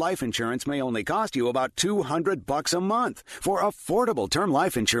of life insurance may only cost you about $200 a month. For affordable term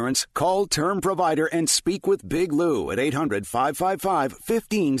life insurance, call Term Provider and speak with Big Lou at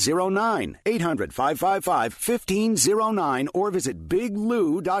 800-555-1509. 800-555-1509 or visit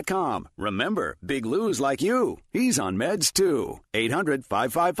biglou.com. Remember, Big Lou's like you. He's on meds too.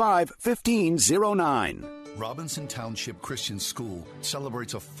 800-555-1509. Robinson Township Christian School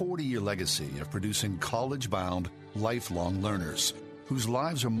celebrates a 40-year legacy of producing college-bound, lifelong learners whose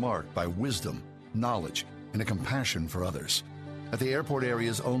lives are marked by wisdom, knowledge, and a compassion for others. At the airport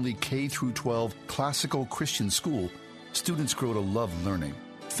area's only K-12 classical Christian school, students grow to love learning,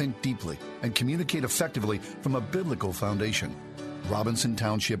 think deeply, and communicate effectively from a biblical foundation. Robinson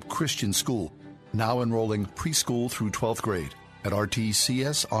Township Christian School, now enrolling preschool through 12th grade at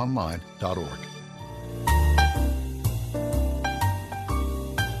rtcsonline.org.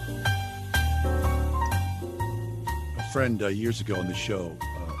 A friend years ago on the show,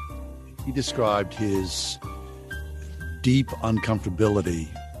 he described his deep uncomfortability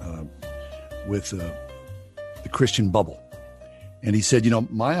with the Christian bubble. And he said,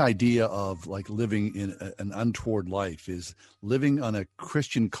 my idea of like living in an untoward life is living on a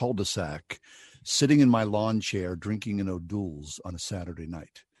Christian cul-de-sac, sitting in my lawn chair, drinking an O'Doul's on a Saturday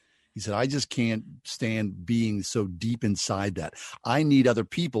night. He said, I just can't stand being so deep inside that. I need other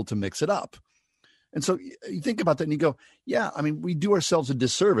people to mix it up. And so you think about that and you go, yeah, I mean, we do ourselves a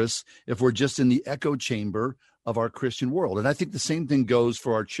disservice if we're just in the echo chamber of our Christian world. And I think the same thing goes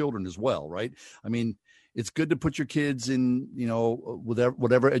for our children as well, right? I mean, it's good to put your kids in,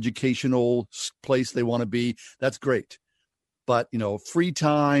 whatever educational place they want to be. That's great. But, free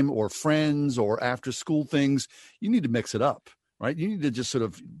time or friends or after school things, you need to mix it up, right? You need to just sort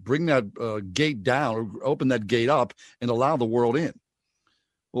of bring that gate down or open that gate up and allow the world in.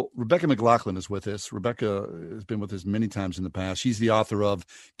 Well, Rebecca McLaughlin is with us. Rebecca has been with us many times in the past. She's the author of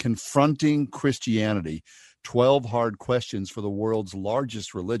Confronting Christianity, 12 Hard Questions for the World's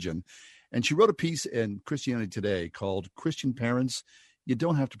Largest Religion. And she wrote a piece in Christianity Today called Christian Parents, You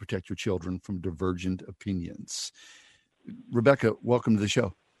Don't Have to Protect Your Children from Divergent Opinions. Rebecca, welcome to the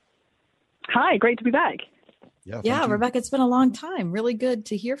show. Hi, great to be back. Yeah, Rebecca, it's been a long time. Really good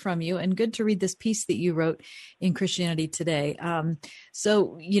to hear from you and good to read this piece that you wrote in Christianity Today.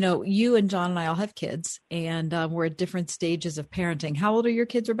 So, you and John and I all have kids and we're at different stages of parenting. How old are your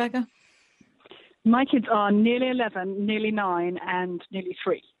kids, Rebecca? My kids are nearly 11, nearly 9, and nearly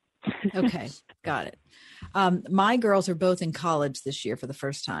 3. Okay, got it. My girls are both in college this year for the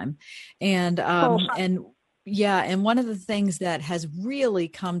first time. And one of the things that has really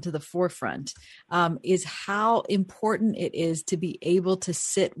come to the forefront is how important it is to be able to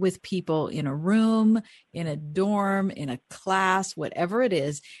sit with people in a room, in a dorm, in a class, whatever it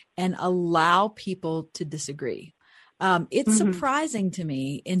is, and allow people to disagree. It's surprising to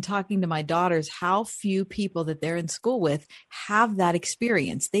me in talking to my daughters how few people that they're in school with have that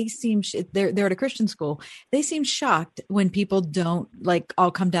experience. They seem they're at a Christian school. They seem shocked when people don't all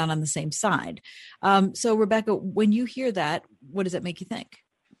come down on the same side. So Rebecca, when you hear that, what does it make you think?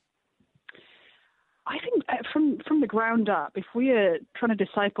 I think from the ground up, if we are trying to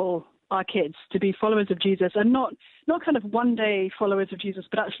disciple our kids to be followers of Jesus and not kind of one day followers of Jesus,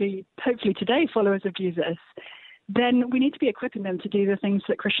 but actually hopefully today followers of Jesus, then we need to be equipping them to do the things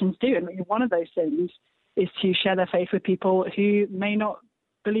that Christians do. And one of those things is to share their faith with people who may not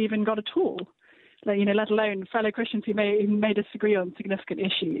believe in God at all, let alone fellow Christians who may disagree on significant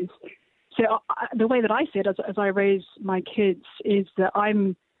issues. So the way that I see it as I raise my kids is that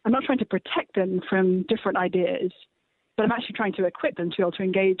I'm not trying to protect them from different ideas, but I'm actually trying to equip them to be able to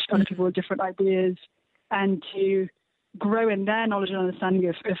engage other people with different ideas and to grow in their knowledge and understanding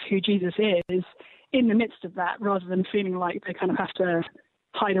of who Jesus is in the midst of that, rather than feeling like they kind of have to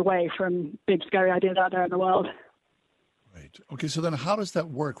hide away from big, scary ideas out there in the world. Right. Okay, so then how does that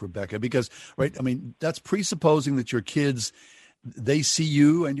work, Rebecca? Because, right, I mean, that's presupposing that your kids, they see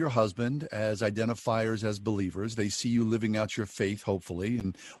you and your husband as identifiers, as believers. They see you living out your faith, hopefully,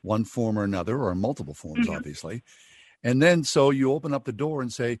 in one form or another, or in multiple forms, obviously. And then so you open up the door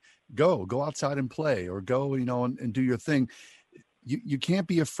and say, go outside and play, or go, and do your thing. You can't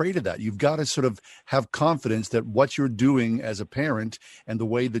be afraid of that. You've got to sort of have confidence that what you're doing as a parent and the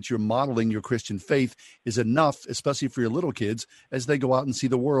way that you're modeling your Christian faith is enough, especially for your little kids, as they go out and see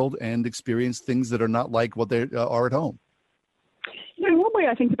the world and experience things that are not like what they are at home. One way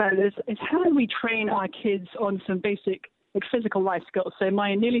I think about it is how do we train our kids on some basic physical life skills? So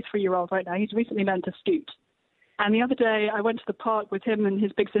my nearly 3-year-old right now, he's recently learned to scoot. And the other day, I went to the park with him and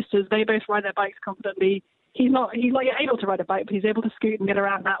his big sisters. They both ride their bikes confidently. He's not able to ride a bike, but he's able to scoot and get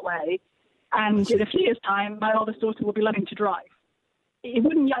around that way. And in a few years' time, my oldest daughter will be learning to drive. It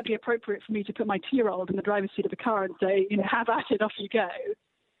wouldn't yet be appropriate for me to put my 2-year-old in the driver's seat of the car and say, have at it, off you go.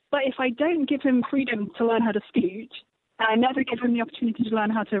 But if I don't give him freedom to learn how to scoot, and I never give him the opportunity to learn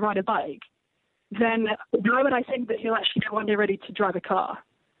how to ride a bike, then why would I think that he'll actually be one day ready to drive a car?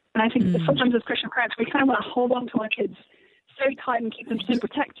 And I think that sometimes as Christian parents, we kind of want to hold on to our kids so tight and keep them so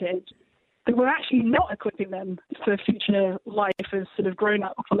protected that we're actually not equipping them for future life as sort of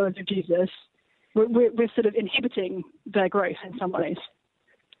grown-up followers of Jesus. We're sort of inhibiting their growth in some ways.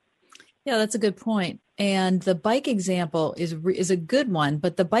 Yeah, that's a good point. And the bike example is a good one,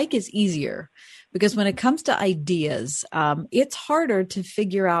 but the bike is easier because when it comes to ideas, it's harder to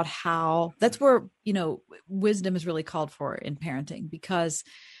figure out how. That's where, wisdom is really called for in parenting, because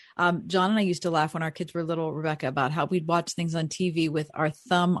John and I used to laugh when our kids were little, Rebecca, about how we'd watch things on TV with our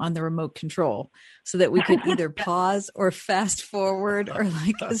thumb on the remote control so that we could either pause or fast forward, or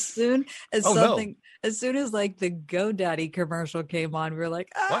like as soon as like the GoDaddy commercial came on, we were like,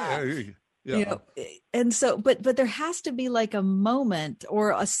 and so, but there has to be like a moment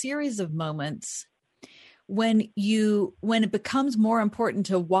or a series of moments when it becomes more important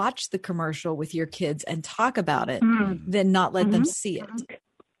to watch the commercial with your kids and talk about it than not let them see it.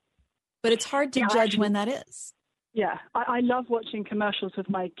 But it's hard to judge when that is. Yeah, I love watching commercials with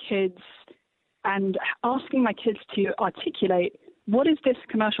my kids and asking my kids to articulate, what is this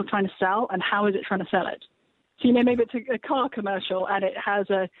commercial trying to sell and how is it trying to sell it? So, maybe it's a car commercial and it has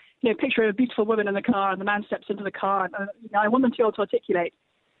a picture of a beautiful woman in the car and the man steps into the car. And, I want them to be able to articulate,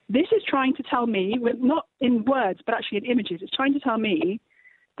 this is trying to tell me, not in words, but actually in images, it's trying to tell me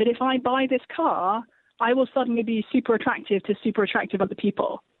that if I buy this car, I will suddenly be super attractive to super attractive other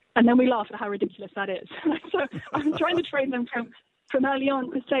people. And then we laugh at how ridiculous that is. So I'm trying to train them from early on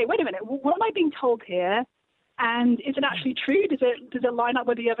to say, wait a minute, what am I being told here? And is it actually true? Does it line up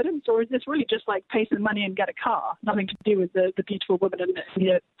with the evidence? Or is this really just like pay some money and get a car? Nothing to do with the beautiful woman in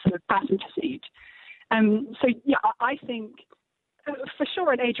the sort of passenger seat. So, yeah, I think for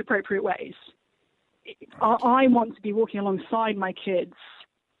sure in age-appropriate ways, I want to be walking alongside my kids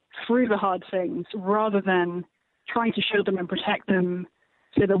through the hard things rather than trying to shield them and protect them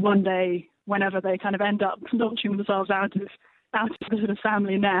so that one day, whenever they kind of end up launching themselves out of the sort of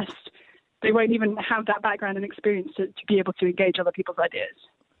family nest, they won't even have that background and experience to be able to engage other people's ideas.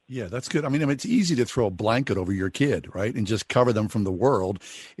 Yeah, that's good. I mean, it's easy to throw a blanket over your kid, right, and just cover them from the world.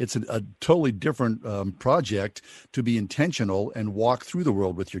 It's a totally different project to be intentional and walk through the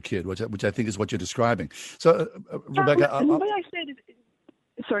world with your kid, which I think is what you're describing. So, Rebecca, the way I said it,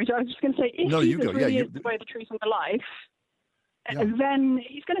 sorry, I was just going to say, if Jesus really is the way, the truth, and the life, then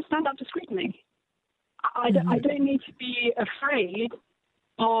he's going to stand up to scrutiny. I don't need to be afraid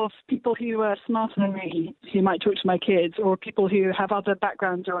of people who are smarter than me who might talk to my kids, or people who have other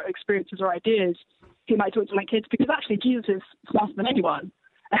backgrounds or experiences or ideas who might talk to my kids, because actually Jesus is smarter than anyone.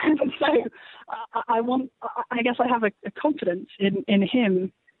 And so I guess I have a confidence in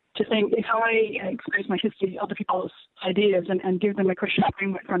him to think, if I expose my kids to other people's ideas and give them a Christian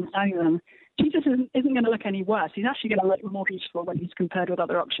framework for understanding them, Jesus isn't going to look any worse. He's actually going to look more beautiful when he's compared with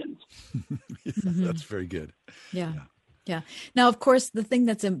other options. That's very good. Yeah. Now, of course, the thing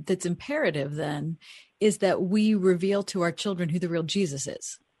that's imperative then is that we reveal to our children who the real Jesus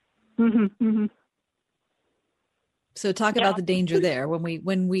is. So talk about the danger there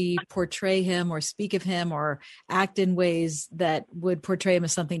when we portray him or speak of him or act in ways that would portray him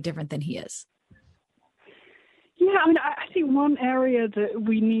as something different than he is. Yeah, I mean, I think one area that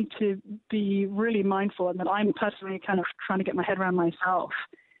we need to be really mindful, and that I'm personally kind of trying to get my head around myself,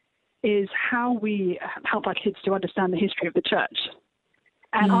 is how we help our kids to understand the history of the church.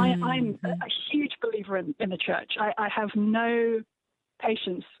 And I'm a huge believer in the church. I have no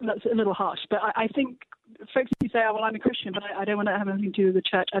patience. That's a little harsh, but I think folks who say, oh, well, I'm a Christian, but I don't want to have anything to do with the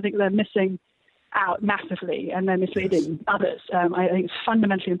church, I think they're missing out massively, and they're misleading others. I think it's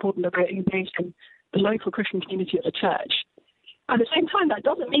fundamentally important that we're engaged in the local Christian community of the church. At the same time, that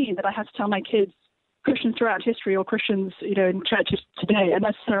doesn't mean that I have to tell my kids Christians throughout history or Christians, in churches today are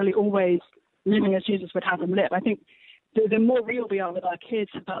necessarily always living as Jesus would have them live. I think the more real we are with our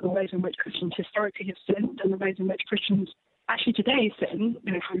kids about the ways in which Christians historically have sinned and the ways in which Christians actually today sin,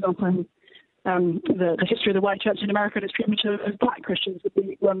 for example, in the history of the white church in America and its treatment of black Christians would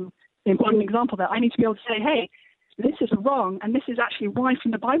be one important example there. I need to be able to say, hey, this is wrong, and this is actually why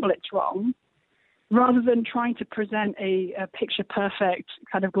from the Bible it's wrong, rather than trying to present a picture-perfect,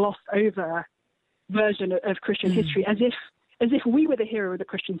 kind of glossed-over version of Christian history as as if we were the hero of the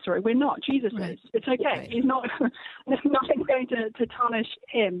Christian story. We're not. Jesus is. It's okay. Right. He's not. Nothing's going to tarnish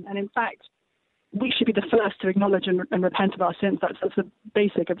him. And in fact, we should be the first to acknowledge and repent of our sins. That's the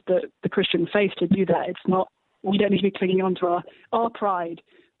basic of the Christian faith, to do that. It's not. We don't need to be clinging on to our pride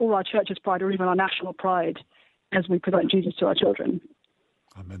or our church's pride or even our national pride as we present Jesus to our children.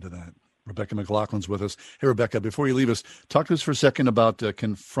 Amen to that. Rebecca McLaughlin's with us. Hey, Rebecca, before you leave us, talk to us for a second about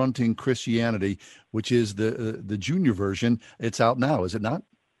Confronting Christianity, which is the junior version. It's out now, is it not?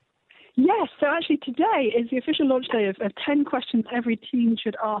 Yes. So actually today is the official launch day of 10 questions every teen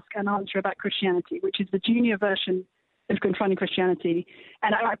should ask and answer about Christianity, which is the junior version of Confronting Christianity.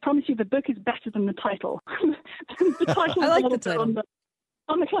 And I promise you the book is better than the title. The title I like the title.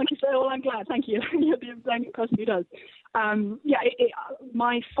 On the clunky side. Well, I'm glad. Thank you. You're the only person who does.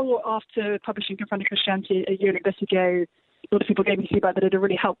 My thought after publishing Confronting Christianity a year and a bit ago, a lot of people gave me feedback that it had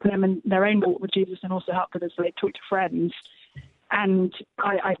really helped them in their own walk with Jesus and also helped them as they talk to friends. And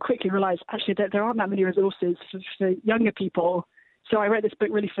I quickly realized, actually, that there aren't that many resources for younger people. So I wrote this book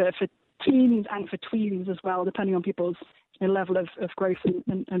really for teens and for tweens as well, depending on people's level of growth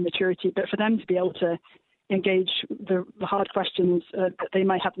and maturity. But for them to be able to engage the hard questions that they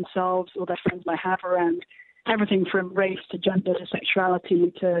might have themselves or their friends might have around everything from race to gender to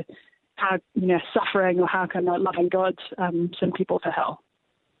sexuality to how suffering or how can loving God send people to hell.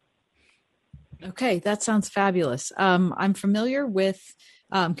 Okay, that sounds fabulous. I'm familiar with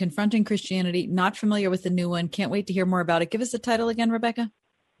Confronting Christianity, not familiar with the new one. Can't wait to hear more about it. Give us the title again, Rebecca.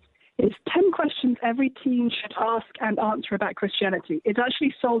 It's 10 questions every teen should ask and answer about Christianity. It's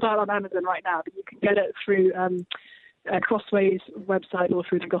actually sold out on Amazon right now, but you can get it through Crossway's website or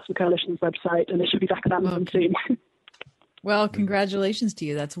through the Gospel Coalition's website, and it should be back on Amazon soon. Well, congratulations to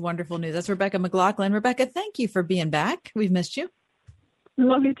you. That's wonderful news. That's Rebecca McLaughlin. Rebecca, thank you for being back. We've missed you.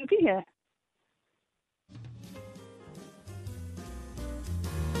 Lovely to be here.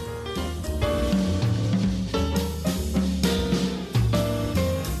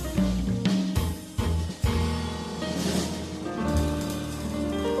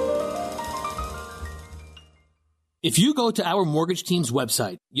 If you go to our mortgage team's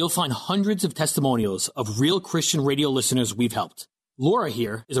website, you'll find hundreds of testimonials of real Christian radio listeners we've helped. Laura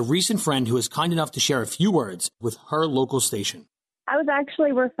here is a recent friend who is kind enough to share a few words with her local station. I was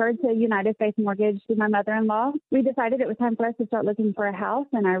actually referred to United Faith Mortgage through my mother-in-law. We decided it was time for us to start looking for a house,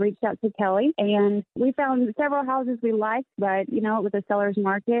 and I reached out to Kelly, and we found several houses we liked, but, it was a seller's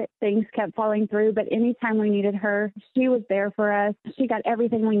market. Things kept falling through, but anytime we needed her, she was there for us. She got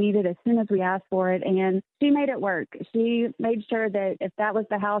everything we needed as soon as we asked for it, and she made it work. She made sure that if that was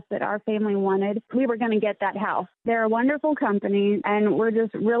the house that our family wanted, we were going to get that house. They're a wonderful company, and we're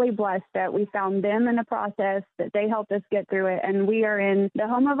just really blessed that we found them in the process, that they helped us get through it, and we are in the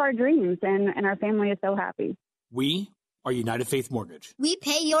home of our dreams, and our family is so happy. We are United Faith Mortgage. We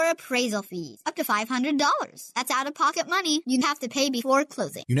pay your appraisal fees, up to $500. That's out-of-pocket money you'd have to pay before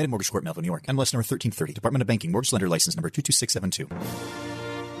closing. United Mortgage Corp, Melville, New York. MLS number 1330. Department of Banking. Mortgage Lender License number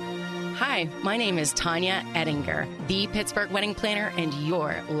 22672. Hi, my name is Tanya Ettinger, the Pittsburgh wedding planner and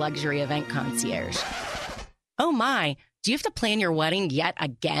your luxury event concierge. Oh my, do you have to plan your wedding yet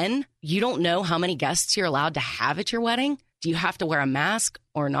again? You don't know how many guests you're allowed to have at your wedding? Do you have to wear a mask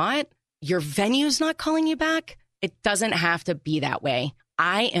or not? Your venue's not calling you back? It doesn't have to be that way.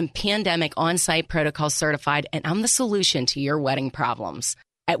 I am pandemic on-site protocol certified, and I'm the solution to your wedding problems.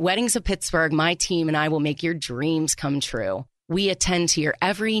 At Weddings of Pittsburgh, my team and I will make your dreams come true. We attend to your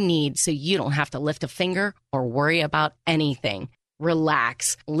every need so you don't have to lift a finger or worry about anything.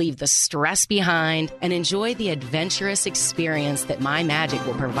 Relax, leave the stress behind, and enjoy the adventurous experience that My Magic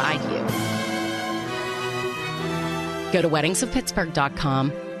will provide you. Go to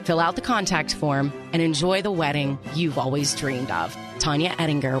weddingsofpittsburgh.com, fill out the contact form, and enjoy the wedding you've always dreamed of. Tanya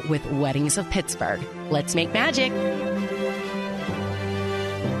Ettinger with Weddings of Pittsburgh. Let's make magic.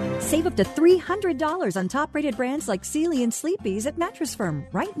 Save up to $300 on top-rated brands like Sealy and Sleepy's at Mattress Firm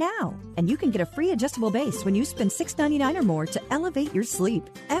right now. And you can get a free adjustable base when you spend $6.99 or more to elevate your sleep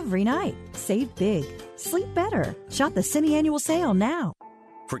every night. Save big. Sleep better. Shop the semi-annual sale now.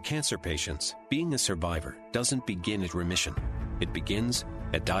 For cancer patients, being a survivor doesn't begin at remission. It begins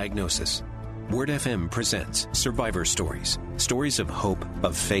at diagnosis. Word FM presents Survivor Stories. Stories of hope,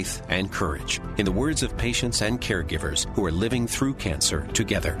 of faith, and courage. In the words of patients and caregivers who are living through cancer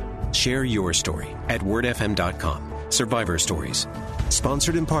together. Share your story at wordfm.com. Survivor Stories.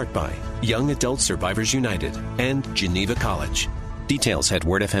 Sponsored in part by Young Adult Survivors United and Geneva College. Details at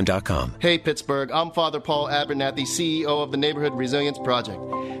wordfm.com. Hey, Pittsburgh. I'm Father Paul Abernathy, CEO of the Neighborhood Resilience Project.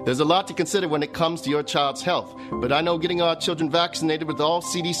 There's a lot to consider when it comes to your child's health, but I know getting our children vaccinated with all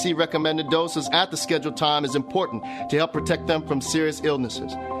CDC recommended doses at the scheduled time is important to help protect them from serious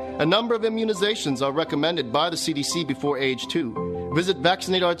illnesses. A number of immunizations are recommended by the CDC before age 2. Visit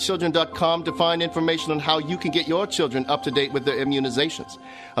vaccinateourchildren.com to find information on how you can get your children up to date with their immunizations.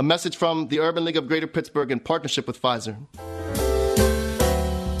 A message from the Urban League of Greater Pittsburgh in partnership with Pfizer.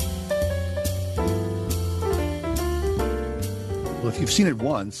 Well, if you've seen it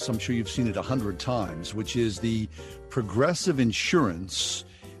once, I'm sure you've seen it 100 times, which is the Progressive Insurance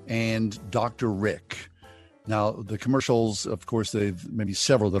and Dr. Rick. Now, the commercials, of course, they've maybe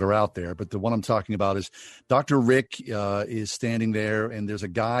several that are out there, but the one I'm talking about is Dr. Rick is standing there, and there's a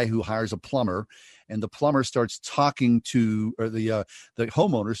guy who hires a plumber, and the plumber starts talking to, or the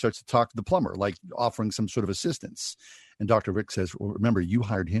homeowner starts to talk to the plumber, like offering some sort of assistance. And Dr. Rick says, well, remember, you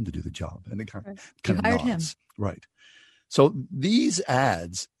hired him to do the job. And it kind of hired nods. him. Right. So these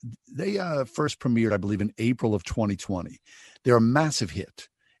ads, they first premiered, I believe, in April of 2020. They're a massive hit.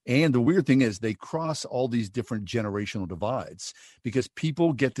 And the weird thing is they cross all these different generational divides because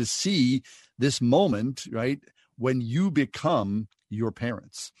people get to see this moment, right, when you become your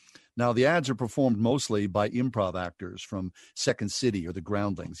parents. Now, the ads are performed mostly by improv actors from Second City or the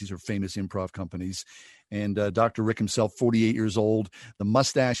Groundlings. These are famous improv companies. And Dr. Rick himself, 48 years old. The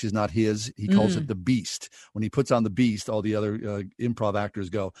mustache is not his. He calls it the Beast. When he puts on the Beast, all the other improv actors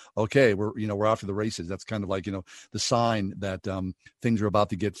go, okay, we're off to the races. That's kind of like, the sign that things are about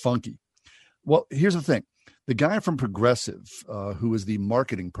to get funky. Well, here's the thing. The guy from Progressive, who is the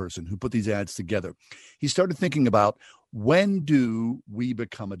marketing person who put these ads together, he started thinking about, when do we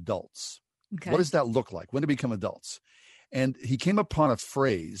become adults? Okay. What does that look like? When do we become adults? And he came upon a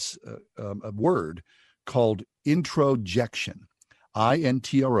phrase, a word called introjection,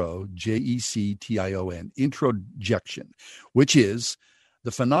 INTROJECTION, introjection, which is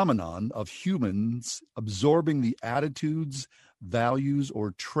the phenomenon of humans absorbing the attitudes, values,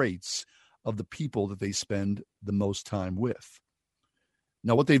 or traits of the people that they spend the most time with.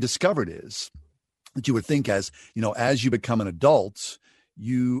 Now, what they've discovered is that you would think as you become an adult,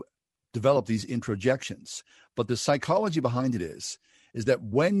 you develop these introjections. But the psychology behind it is that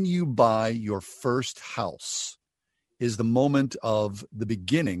when you buy your first house is the moment of the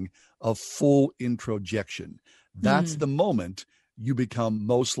beginning of full introjection. That's the moment you become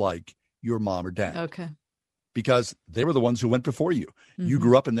most like your mom or dad. Okay. Because they were the ones who went before you. You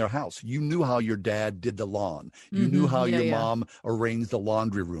grew up in their house. You knew how your dad did the lawn. You knew how your mom arranged the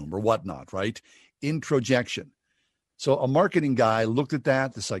laundry room or whatnot, right? Introjection. So a marketing guy looked at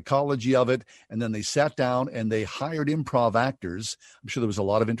that, the psychology of it, and then they sat down and they hired improv actors. I'm sure there was a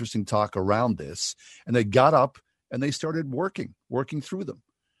lot of interesting talk around this. And they got up and they started working through them.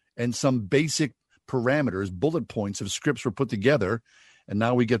 And some basic parameters, bullet points of scripts were put together. And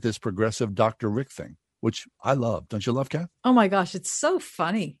now we get this Progressive Dr. Rick thing, which I love. Don't you love, Kath? Oh my gosh, it's so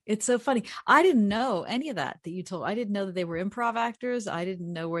funny. It's so funny. I didn't know any of that you told. I didn't know that they were improv actors. I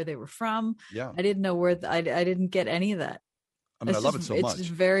didn't know where they were from. Yeah. I didn't know where I didn't get any of that. I mean, I love it so much. It's just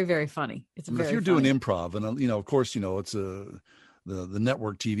very, very funny. It's very if you're funny. doing improv, and of course, it's the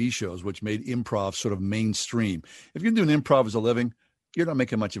network TV shows, which made improv sort of mainstream. If you're doing improv as a living, you're not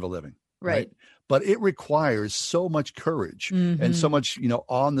making much of a living. Right. But it requires so much courage and so much,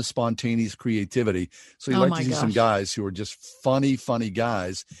 on the spontaneous creativity. So you like to see some guys who are just funny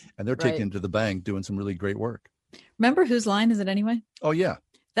guys, and they're taking it to the bank doing some really great work. Remember Whose Line Is It Anyway? Oh, yeah.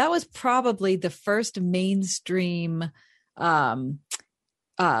 That was probably the first mainstream network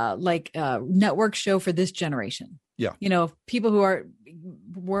show for this generation. Yeah. People who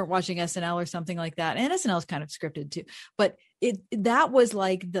weren't watching SNL or something like that. And SNL is kind of scripted too. But that was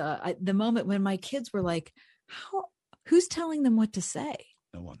like the moment when my kids were like, who's telling them what to say?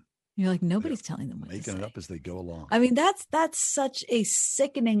 No one. You're like, nobody's telling them what to say. Making it up as they go along. I mean, that's such a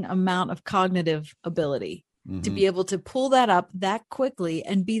sickening amount of cognitive ability to be able to pull that up that quickly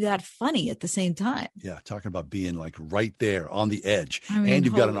and be that funny at the same time. Yeah. Talking about being like right there on the edge. I mean, and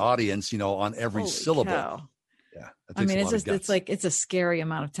you've got an audience, on every syllable. Cow. Yeah. I mean, it's a scary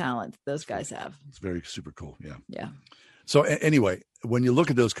amount of talent those guys have. It's very super cool. Yeah. Yeah. So anyway, when you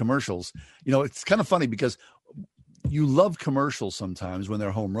look at those commercials, it's kind of funny because you love commercials sometimes when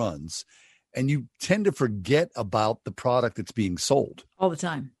they're home runs, and you tend to forget about the product that's being sold all the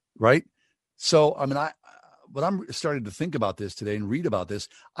time. Right. So, I mean, when I'm starting to think about this today and read about this,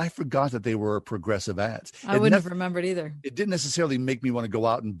 I forgot that they were Progressive ads. I wouldn't have remembered either. It didn't necessarily make me want to go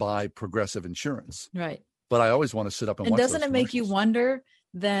out and buy Progressive insurance. Right. But I always want to sit up and watch. And doesn't it make you wonder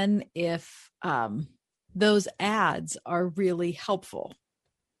then if those ads are really helpful.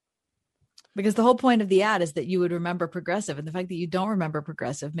 Because the whole point of the ad is that you would remember Progressive, and the fact that you don't remember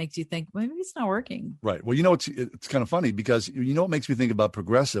Progressive makes you think, well, maybe it's not working. Right. Well, it's kind of funny because what makes me think about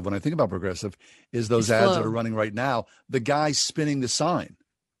Progressive when I think about Progressive is those ads that are running right now. The guy spinning the sign.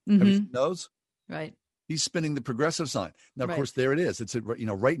 Mm-hmm. Have you seen those? Right. He's spinning the Progressive sign. Now, of course, there it is. It's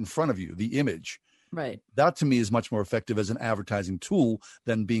right in front of you, the image. Right. That to me is much more effective as an advertising tool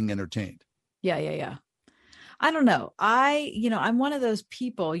than being entertained. Yeah. I don't know. I'm one of those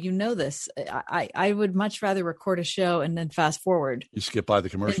people, this. I would much rather record a show and then fast forward. You skip by the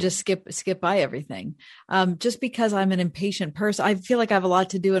commercial. And just skip by everything. Just because I'm an impatient person. I feel like I have a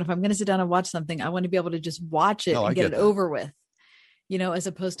lot to do. And if I'm going to sit down and watch something, I want to be able to just watch it and get it over with, as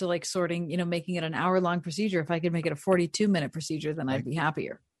opposed to like sorting, making it an hour-long procedure. If I could make it a 42-minute procedure, then I'd be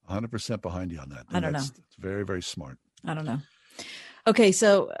happier. 100% behind you on that. I don't know. It's very, very smart. I don't know. Okay,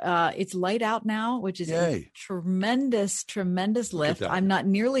 so it's light out now, which is a tremendous lift. I'm not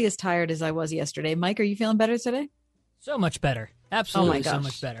nearly as tired as I was yesterday. Mike, are you feeling better today? So much better. Absolutely, so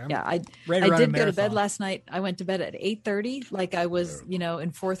much better. Yeah, I did go to bed last night. I went to bed at 8:30, like I was,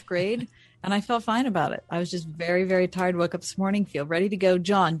 in fourth grade, and I felt fine about it. I was just very, very tired. Woke up this morning, feel ready to go.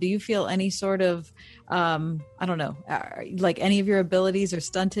 John, do you feel any sort of, I don't know, like any of your abilities are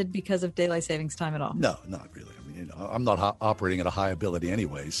stunted because of daylight savings time at all? No, not really. I'm not operating at a high ability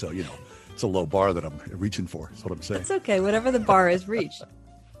anyway, so it's a low bar that I'm reaching for. That's what I'm saying. It's okay. Whatever the bar is reached.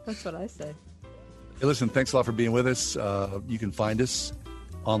 That's what I say. Hey, listen, thanks a lot for being with us. You can find us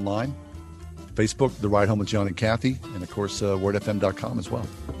online, Facebook, The Ride Home with John and Kathy, and of course, wordfm.com as well.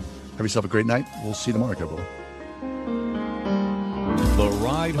 Have yourself a great night. We'll see you tomorrow, everyone. The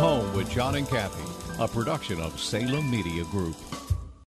Ride Home with John and Kathy, a production of Salem Media Group.